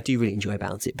I do really enjoy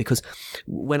about it. Because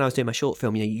when I was doing my short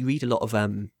film, you read a lot of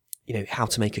how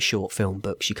to make a short film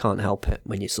books. You can't help it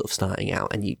when you're sort of starting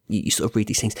out, and you sort of read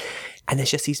these things, and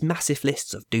there's just these massive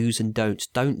lists of do's and don'ts.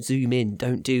 Don't zoom in.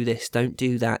 Don't do this. Don't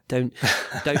do that. Don't.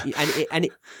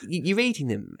 You're reading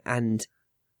them, and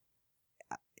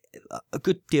a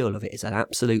good deal of it is an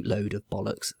absolute load of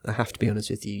bollocks. I have to be honest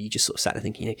with you. You just sort of sat there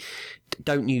thinking,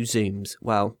 don't use zooms.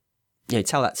 Well,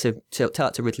 tell that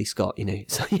to Ridley Scott,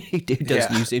 so he does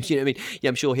use zooms, you know what I mean? Yeah,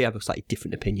 I'm sure he has a slightly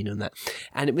different opinion on that.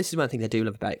 And this is one thing I do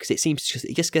love about it, because it seems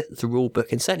it just gets the rule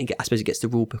book, and certainly I suppose it gets the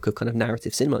rule book of kind of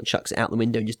narrative cinema and chucks it out the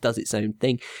window and just does its own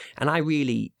thing. And I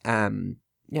really, I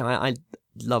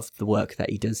love the work that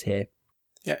he does here.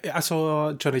 Yeah, I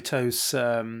saw Johnny To's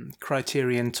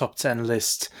Criterion top 10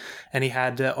 list, and he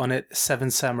had on it Seven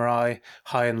Samurai,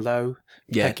 High and Low,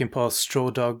 Peckinpah's Straw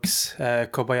Dogs,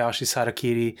 Kobayashi's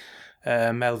Harakiri,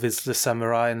 Melville's Le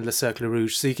Samurai, and Le Cercle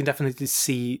Rouge. So you can definitely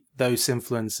see those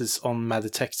influences on Mad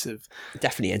Detective.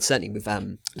 Definitely, and certainly with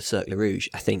Le Cercle Rouge,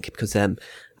 I think, because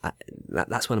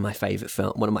that's one of my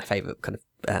favourite kind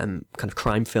of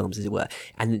crime films, as it were.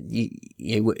 And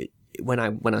when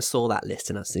I saw that list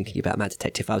and I was thinking about Mad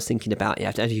Detective, I was thinking about, I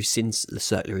don't know if you've seen Le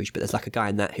Cercle Rouge, but there's like a guy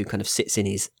in that who kind of sits in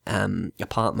his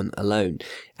apartment alone,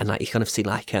 and like you kind of see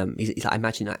like he's like,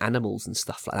 imagine like animals and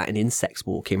stuff like that, and insects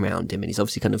walking around him, and he's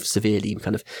obviously kind of severely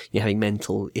kind of having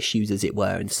mental issues, as it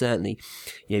were. And certainly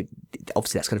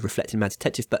obviously that's kind of reflected in Mad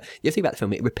Detective. But the other thing about the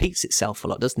film, it repeats itself a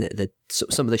lot, doesn't it?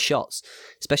 Some of the shots,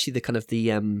 especially the kind of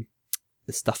the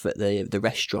stuff at the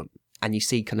restaurant, and you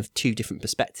see kind of 2 different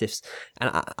perspectives,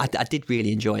 and I did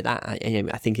really enjoy that.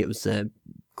 I think it was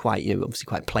quite obviously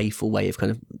quite playful way of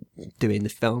kind of doing the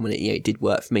film, and it did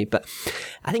work for me. But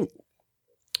I think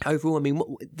overall, I mean,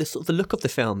 the sort of the look of the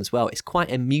film as well, it's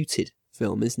quite a muted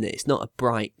film, isn't it? It's not a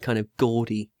bright kind of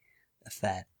gaudy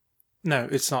affair. No,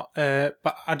 it's not.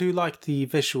 But I do like the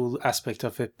visual aspect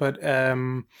of it. But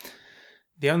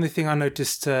the only thing I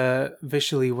noticed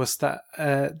visually was that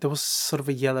there was sort of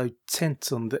a yellow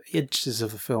tint on the edges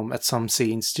of the film at some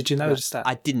scenes. Did you notice that?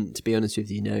 I didn't, to be honest with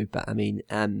you, no. But I mean,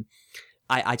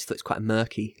 I just thought it's quite a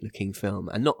murky looking film,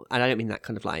 and I don't mean that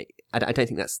kind of like, I don't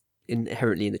think that's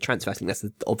inherently in the transfer. I think that's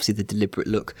obviously the deliberate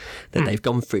look that they've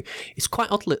gone through. It's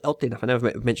quite oddly enough. I know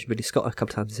I've mentioned Ridley Scott a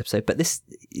couple of times in this episode, but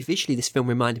visually this film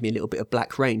reminded me a little bit of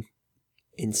Black Rain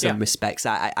in some respects.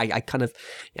 I kind of,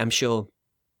 I'm sure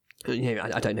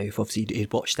I don't know if obviously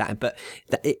you'd watched that, but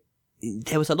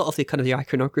there was a lot of the kind of the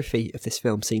iconography of this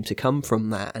film seemed to come from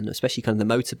that, and especially kind of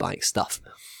the motorbike stuff.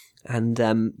 And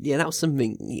that was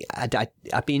something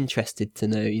I'd be interested to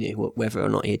know, whether or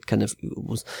not he kind of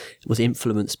was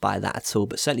influenced by that at all.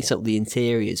 But certainly, some of the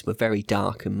interiors were very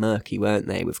dark and murky, weren't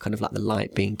they? With kind of like the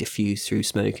light being diffused through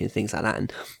smoke and things like that.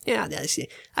 And like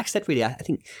I said, really, I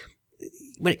think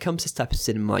when it comes to this type of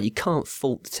cinema, you can't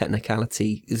fault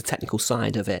the technical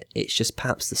side of it. It's just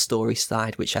perhaps the story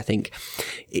side, which I think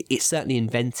it's certainly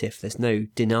inventive. There's no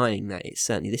denying that.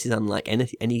 This is unlike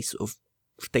any sort of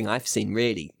thing I've seen,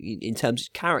 really, in terms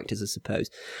of characters, I suppose.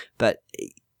 But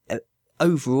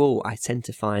overall, I tend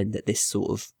to find that this sort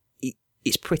of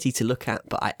it's pretty to look at,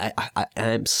 but I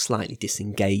am slightly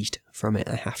disengaged from it.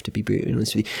 I have to be brutally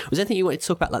honest with you. Was there anything you wanted to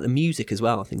talk about, like the music as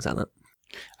well, things like that?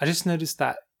 I just noticed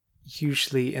that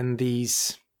usually in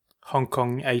these Hong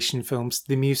Kong Asian films,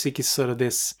 the music is sort of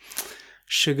this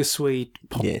sugar sweet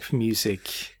pop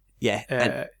music.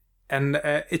 Yeah, and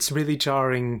it's really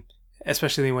jarring,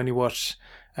 especially when you watch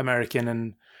American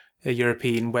and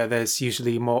European, where there's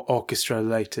usually more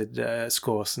orchestra-related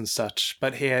scores and such.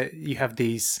 But here you have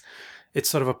these. It's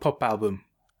sort of a pop album.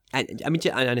 And I mean,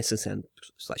 I know this will sound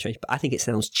slightly strange, but I think it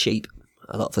sounds cheap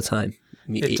a lot of the time.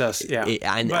 It does, yeah.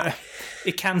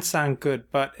 It can sound good,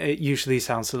 but it usually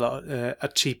sounds a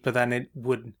lot cheaper than it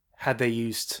would had they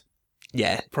used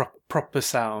proper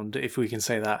sound, if we can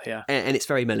say that, yeah. And it's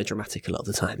very melodramatic a lot of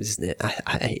the time, isn't it?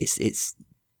 It's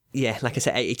like I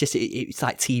said, it's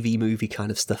like TV movie kind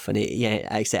of stuff, and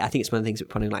like I say, I think it's one of the things that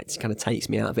probably kind of takes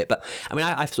me out of it. But I mean,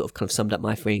 I've sort of kind of summed up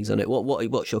my feelings on it.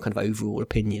 What's your kind of overall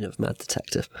opinion of Mad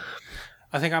Detective?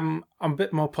 I think I'm a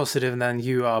bit more positive than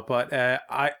you are, but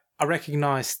I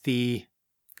recognise the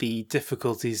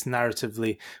difficulties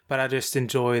narratively, but I just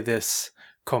enjoy this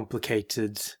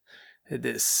complicated,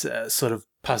 this sort of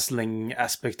puzzling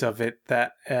aspect of it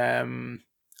that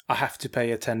I have to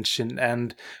pay attention,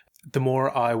 and the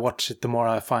more I watch it, the more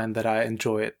I find that I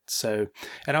enjoy it. So,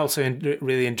 and I also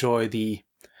really enjoy the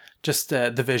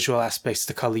visual aspects,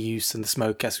 the color use and the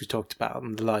smoke, as we talked about,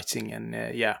 and the lighting, and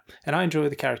and I enjoy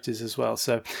the characters as well.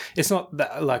 So it's not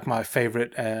that like my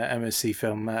favorite MSC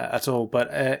film at all, but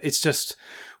it's just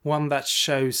one that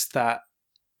shows that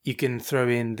you can throw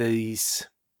in these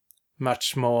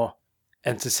much more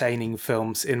entertaining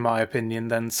films, in my opinion,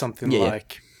 than something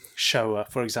like Showa,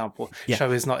 for example.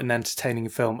 Showa is not an entertaining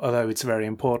film, although it's very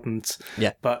important.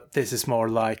 But this is more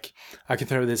like, I can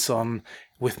throw this on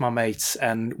with my mates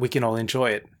and we can all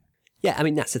enjoy it. Yeah, I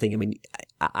mean, that's the thing. I mean,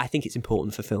 I think it's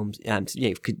important for films,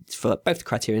 for both the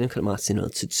Criterion and Martin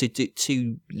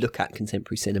to look at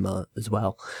contemporary cinema as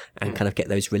well, and kind of get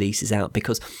those releases out,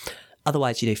 because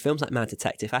otherwise, films like Mad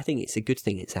Detective, I think it's a good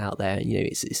thing it's out there.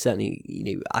 It's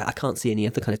certainly, I can't see any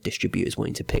other kind of distributors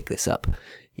wanting to pick this up,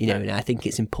 and I think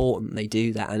it's important they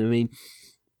do that. And I mean,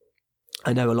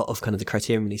 I know a lot of kind of the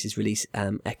Criterion release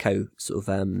echo sort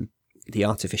of the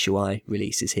Artificial Eye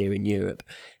releases here in Europe,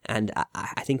 and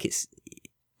I think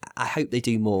I hope they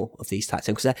do more of these types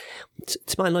of films, because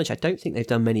to my knowledge, I don't think they've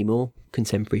done many more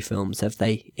contemporary films, have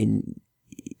they?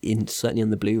 In certainly on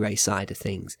the Blu-ray side of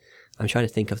things. I'm trying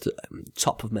to think of the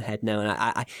top of my head now, and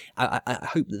I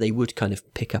hope that they would kind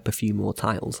of pick up a few more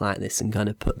titles like this and kind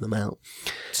of put them out.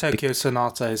 Tokyo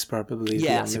Sonata is probably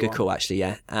that's a good call, actually.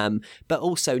 But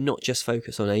also not just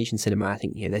focus on Asian cinema. I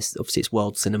think there's obviously it's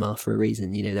world cinema for a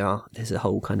reason. There's a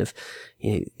whole kind of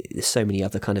there's so many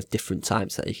other kind of different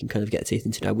types that you can kind of get teeth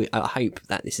into. I hope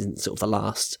that this isn't sort of the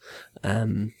last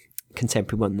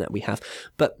contemporary one that we have,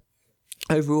 but.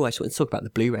 Overall, I just want to talk about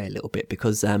the Blu-ray a little bit,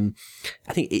 because I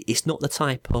think it's not the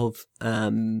type of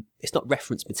it's not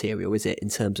reference material, is it, in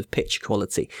terms of picture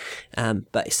quality?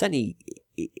 But it's certainly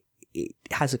it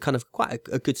has a kind of quite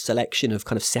a good selection of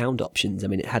kind of sound options. I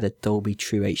mean, it had a Dolby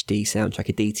True HD soundtrack,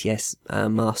 a DTS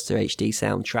Master HD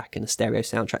soundtrack, and a stereo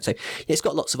soundtrack. So it's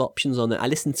got lots of options on it. I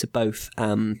listened to both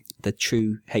the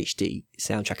True HD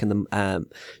soundtrack and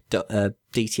the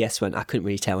DTS one. I couldn't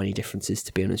really tell any differences,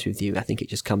 to be honest with you. I think it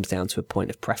just comes down to a point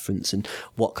of preference and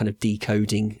what kind of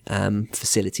decoding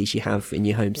facilities you have in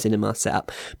your home cinema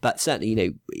setup. But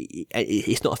certainly,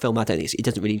 it's not a film, I don't think, it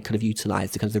doesn't really kind of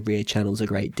utilise the kind of the rear channels a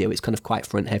great deal. It's kind of quite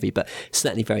front heavy, but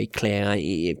certainly very clear,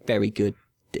 very good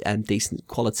and decent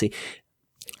quality.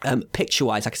 Picture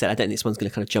wise, like I said, I don't think this one's going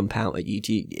to kind of jump out at you.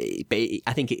 But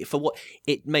I think for what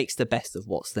it makes the best of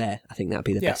what's there. I think that'd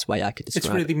be the best way I could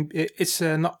describe it. It's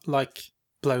not like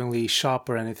blowingly sharp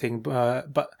or anything,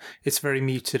 but it's very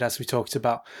muted, as we talked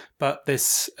about. But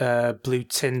this blue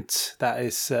tint that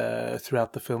is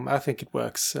throughout the film, I think it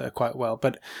works quite well.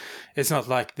 But it's not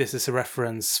like this is a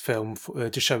reference film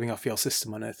to showing off your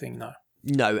system or anything, no.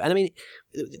 No, and I mean,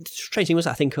 the strange thing was,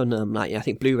 I think on I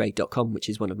think Blu-ray.com, which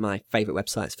is one of my favourite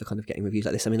websites for kind of getting reviews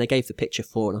like this. I mean, they gave the picture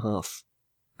 4.5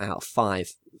 out of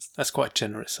 5. That's quite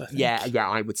generous, I think. Yeah,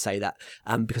 I would say that,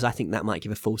 because I think that might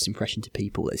give a false impression to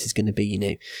people that this is going to be,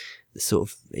 the sort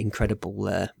of incredible,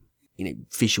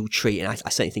 visual treat. And I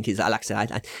certainly think it's like I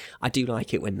said, I do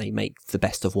like it when they make the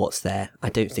best of what's there. I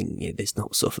don't think there's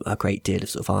not sort of a great deal of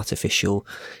sort of artificial,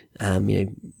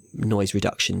 noise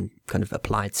reduction kind of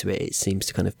applied to it. It seems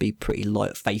to kind of be pretty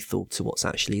faithful to what's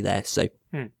actually there. So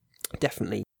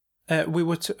definitely. We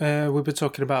were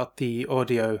talking about the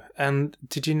audio, and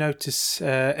did you notice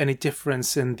any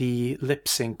difference in the lip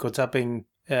sync or dubbing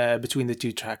between the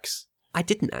two tracks? I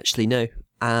didn't actually know.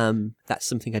 That's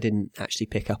something I didn't actually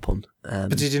pick up on.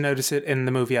 But did you notice it in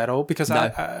the movie at all? Because no,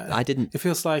 I didn't. It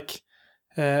feels like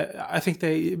I think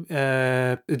they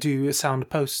do a sound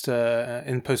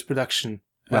in post production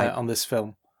on this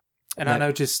film. And I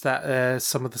noticed that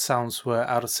some of the sounds were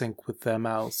out of sync with their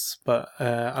mouths, but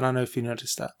I don't know if you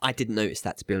noticed that. I didn't notice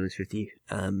that, to be honest with you.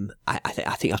 I think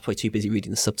I was probably too busy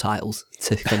reading the subtitles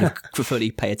to kind of fully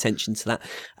pay attention to that.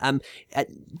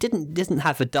 It doesn't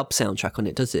have a dub soundtrack on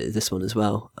it, does it? This one as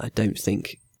well, I don't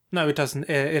think. No, it doesn't.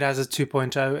 It has a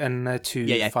 2.0 and a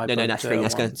 2.5. No, that's the thing. I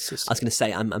was going to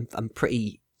say I'm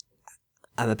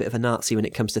a bit of a Nazi when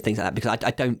it comes to things like that, because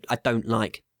I don't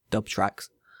like dub tracks.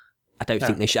 I don't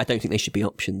think they should be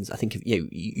options. I think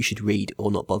you should read or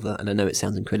not bother. And I know it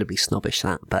sounds incredibly snobbish,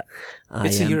 but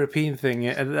it's a European thing.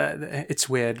 It's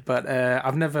weird, but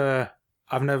I've never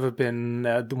been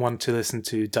the one to listen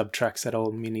to dub tracks at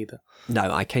all. Me neither.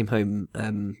 No, I came home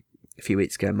a few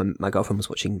weeks ago. My girlfriend was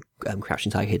watching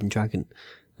Crouching Tiger, Hidden Dragon,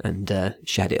 and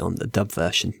she had it on the dub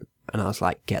version, and I was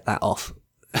like, "Get that off!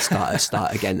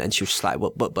 Start again." And she was just like,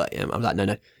 "What?" But I was like,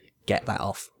 "No, get that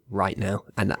off right now."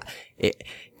 And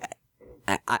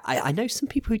I know some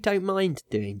people who don't mind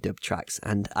doing dub tracks,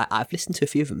 and I've listened to a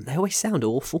few of them. They always sound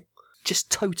awful,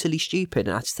 just totally stupid.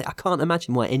 And I just think I can't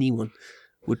imagine why anyone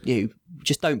would.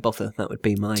 Just don't bother. That would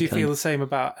be my. Do you feel the same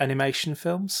about animation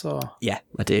films? Or yeah,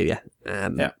 I do.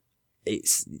 Yeah,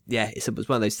 It's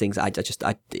one of those things.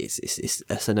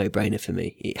 It's a no-brainer for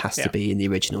me. It has to be in the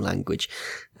original language.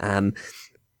 The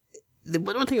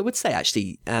one thing I would say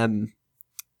actually.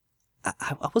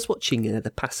 I was watching the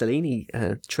Pasolini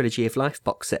Trilogy of Life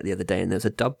box set the other day, and there was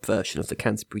a dub version of the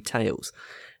Canterbury Tales,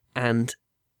 and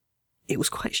it was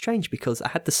quite strange because I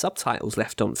had the subtitles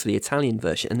left on for the Italian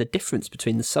version, and the difference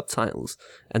between the subtitles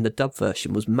and the dub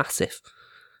version was massive.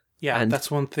 Yeah, and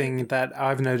that's one thing that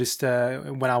I've noticed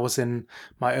when I was in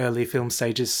my early film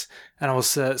stages, and I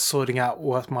was sorting out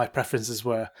what my preferences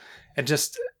were, and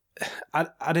just. I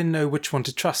didn't know which one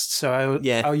to trust, so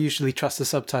I usually trust the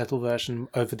subtitle version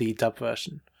over the dub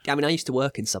version. I mean, I used to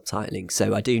work in subtitling,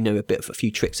 so I do know a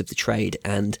few tricks of the trade,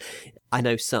 and I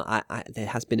know there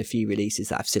has been a few releases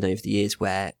that I've seen over the years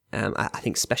where I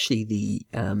think especially the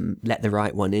Let the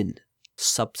Right One In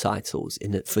subtitles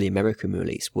for the American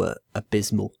release were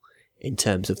abysmal in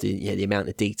terms of the amount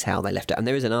of detail they left out. And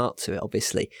there is an art to it,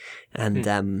 obviously. And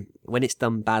when it's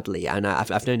done badly, and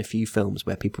I've known a few films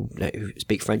where people who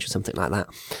speak French or something like that,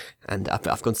 and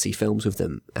I've gone to see films with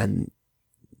them, and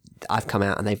I've come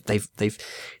out and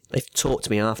they've talked to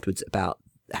me afterwards about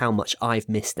how much I've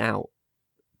missed out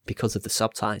because of the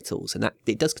subtitles, and that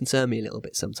it does concern me a little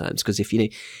bit sometimes, because if you're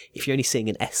only seeing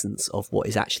an essence of what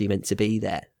is actually meant to be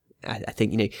there, I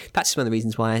think that's one of the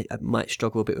reasons why I might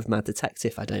struggle a bit with Mad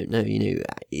Detective. I don't know,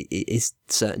 is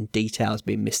certain details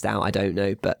being missed out? I don't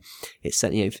know, but it's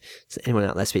certainly if anyone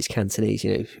out there speaks Cantonese,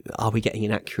 are we getting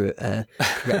an accurate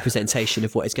representation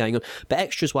of what is going on? But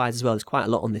extras wise as well, there's quite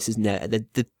a lot on this, isn't there?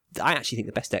 I actually think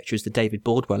the best extra is the David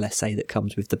Bordwell essay that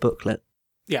comes with the booklet.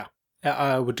 Yeah,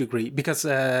 I would agree, because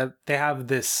they have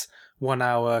this 1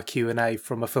 hour Q&A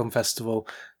from a film festival.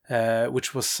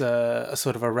 Which was a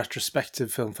sort of a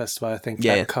retrospective film festival, I think,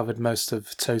 that covered most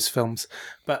of To's films.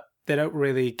 But they don't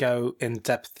really go in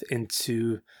depth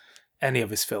into any of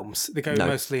his films. They go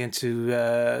mostly into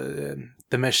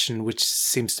The Mission, which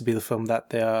seems to be the film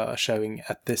that they are showing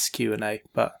at this Q&A.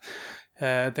 But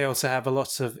they also have a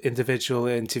lot of individual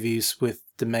interviews with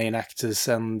the main actors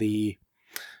and the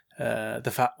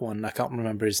fat one. I can't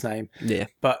remember his name. Yeah.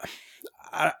 But...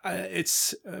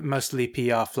 it's mostly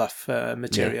PR fluff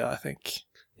material, I think.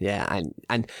 Yeah,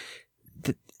 and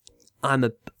I'm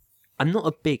I'm not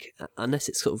a big, unless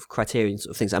it's sort of Criterion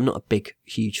sort of things, I'm not a big,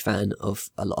 huge fan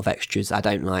of a lot of extras. I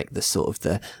don't like the sort of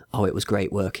it was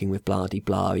great working with blah de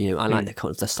blah. You know, I like the kind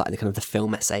of the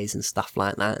film essays and stuff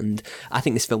like that. And I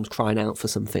think this film's crying out for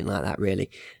something like that,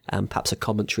 really. Perhaps a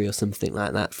commentary or something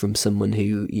like that from someone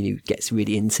who, you know, gets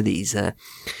really into these, kind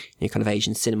of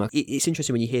Asian cinema. It's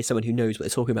interesting when you hear someone who knows what they're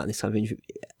talking about in this kind of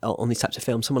on these types of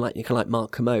films. Someone like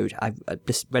Mark Kermode. I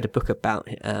just read a book about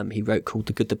he wrote called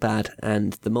The Good, the Bad,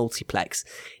 and the Multiplex,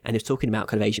 and he was talking about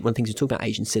kind of Asian. One of the things he was talking about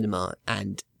Asian cinema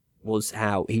and was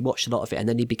how he watched a lot of it, and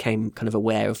then he became kind of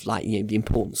aware of the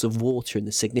importance of water and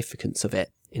the significance of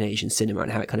it in Asian cinema,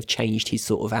 and how it kind of changed his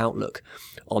sort of outlook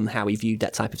on how he viewed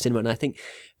that type of cinema. And I think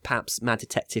perhaps Mad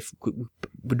Detective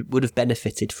would have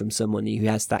benefited from someone who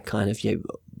has that kind of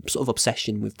sort of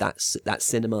obsession with that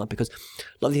cinema, because a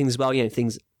lot of things as well,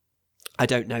 things. I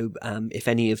don't know if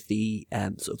any of the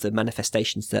sort of the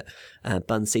manifestations that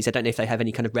Bun sees, I don't know if they have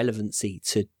any kind of relevancy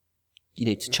to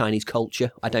to Chinese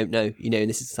culture. I don't know, and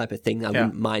this is the type of thing I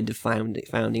wouldn't mind have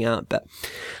finding out. But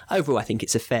overall, I think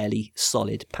it's a fairly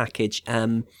solid package.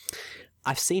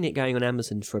 I've seen it going on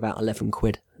Amazon for about 11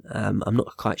 quid. I'm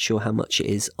not quite sure how much it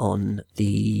is on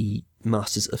the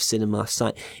Masters of Cinema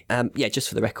site. Just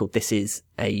for the record, this is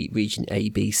a Region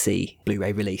ABC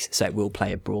Blu-ray release, so it will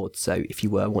play abroad. So if you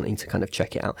were wanting to kind of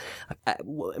check it out, I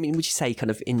mean, would you say kind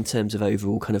of in terms of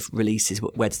overall kind of releases,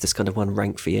 where does this kind of one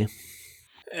rank for you?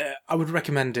 I would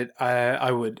recommend it.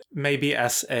 I would maybe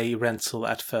as a rental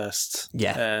at first,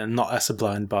 not as a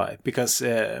blind buy, because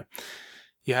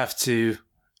you have to.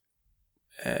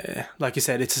 Like you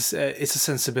said, it's a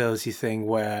sensibility thing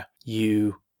where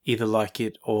you either like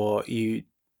it or you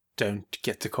don't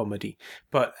get the comedy.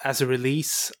 But as a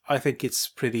release, I think it's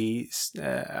pretty.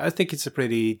 I think it's a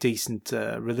pretty decent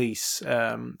release.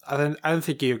 I don't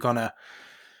think you're not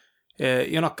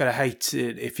gonna hate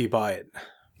it if you buy it.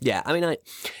 Yeah, I mean,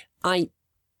 I'm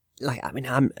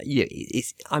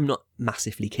not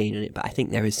massively keen on it, but I think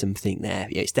there is something there.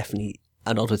 Yeah, it's definitely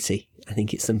an oddity. I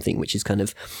think it's something which is kind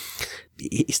of,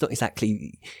 it's not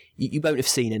exactly, you won't have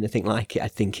seen anything like it, I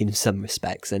think, in some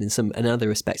respects, and in other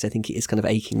respects I think it is kind of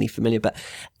achingly familiar. But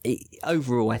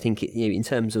overall, I think in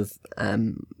terms of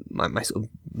my sort of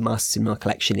Masters in my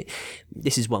collection,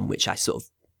 this is one which I sort of,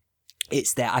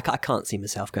 it's there. I can't see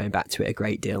myself going back to it a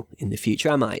great deal in the future.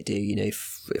 I might do,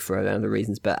 for other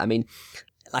reasons, but I mean,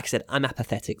 like I said, I'm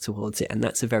apathetic towards it, and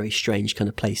that's a very strange kind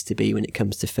of place to be when it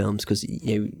comes to films, because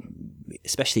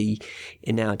especially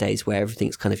in nowadays where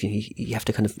everything's kind of you have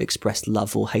to kind of express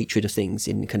love or hatred of things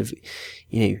in kind of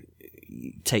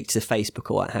take to Facebook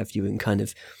or what have you, and kind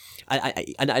of I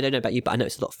don't know about you, but I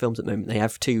notice a lot of films at the moment, they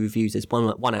have 2 reviews. There's 1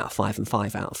 out of 5 and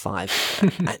 5 out of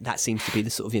 5. And that seems to be the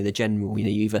sort of the general. You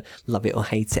either love it or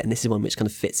hate it, and this is one which kind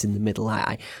of fits in the middle.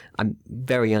 I'm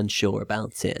very unsure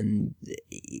about it, and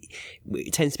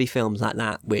it tends to be films like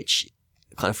that which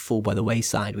kind of fall by the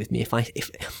wayside with me. If for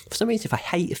some reason, if I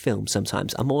hate a film,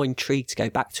 sometimes I'm more intrigued to go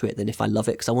back to it than if I love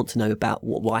it, because I want to know about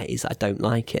why it is I don't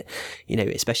like it.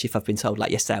 Especially if I've been told,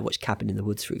 like yesterday I watched Cabin in the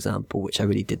Woods, for example, which I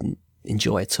really didn't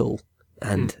enjoy at all,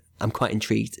 and I'm quite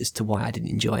intrigued as to why I didn't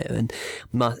enjoy it. And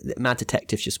Mad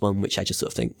Detective's just one which I just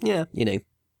sort of think,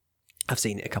 I've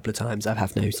seen it a couple of times, I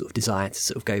have no sort of desire to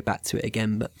sort of go back to it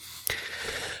again. But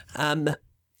I think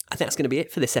that's going to be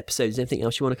it for this episode. Is there anything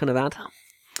else you want to kind of add?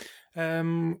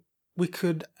 We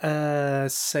could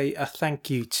say a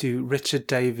thank you to Richard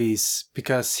Davies,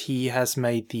 because he has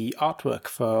made the artwork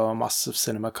for Masters of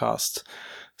Cinema Cast.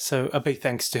 So a big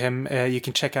thanks to him. You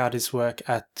can check out his work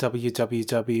at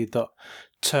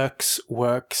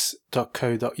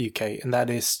www.turksworks.co.uk, and that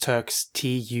is Turks,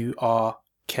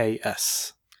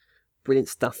 Turks. Brilliant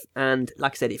stuff. And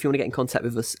like I said, if you want to get in contact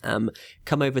with us,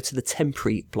 come over to the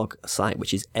temporary blog site,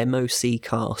 which is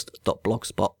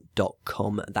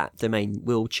moccast.blogspot.com. That domain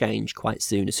will change quite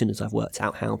soon, as soon as I've worked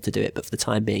out how to do it, but for the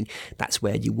time being, that's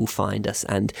where you will find us.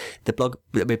 And the blog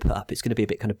that we put up, it's going to be a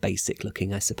bit kind of basic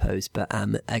looking, I suppose, but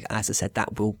as I said,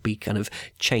 that will be kind of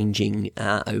changing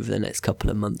over the next couple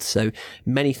of months. So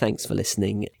many thanks for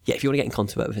listening. If you want to get in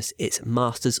contact with us, it's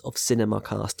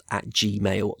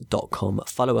mastersofcinemacast@gmail.com.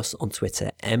 Follow us on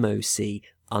Twitter,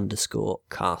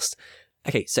 MOC_cast.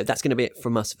 Okay, so that's going to be it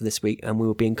from us for this week, and we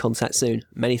will be in contact soon.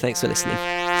 Many thanks for listening.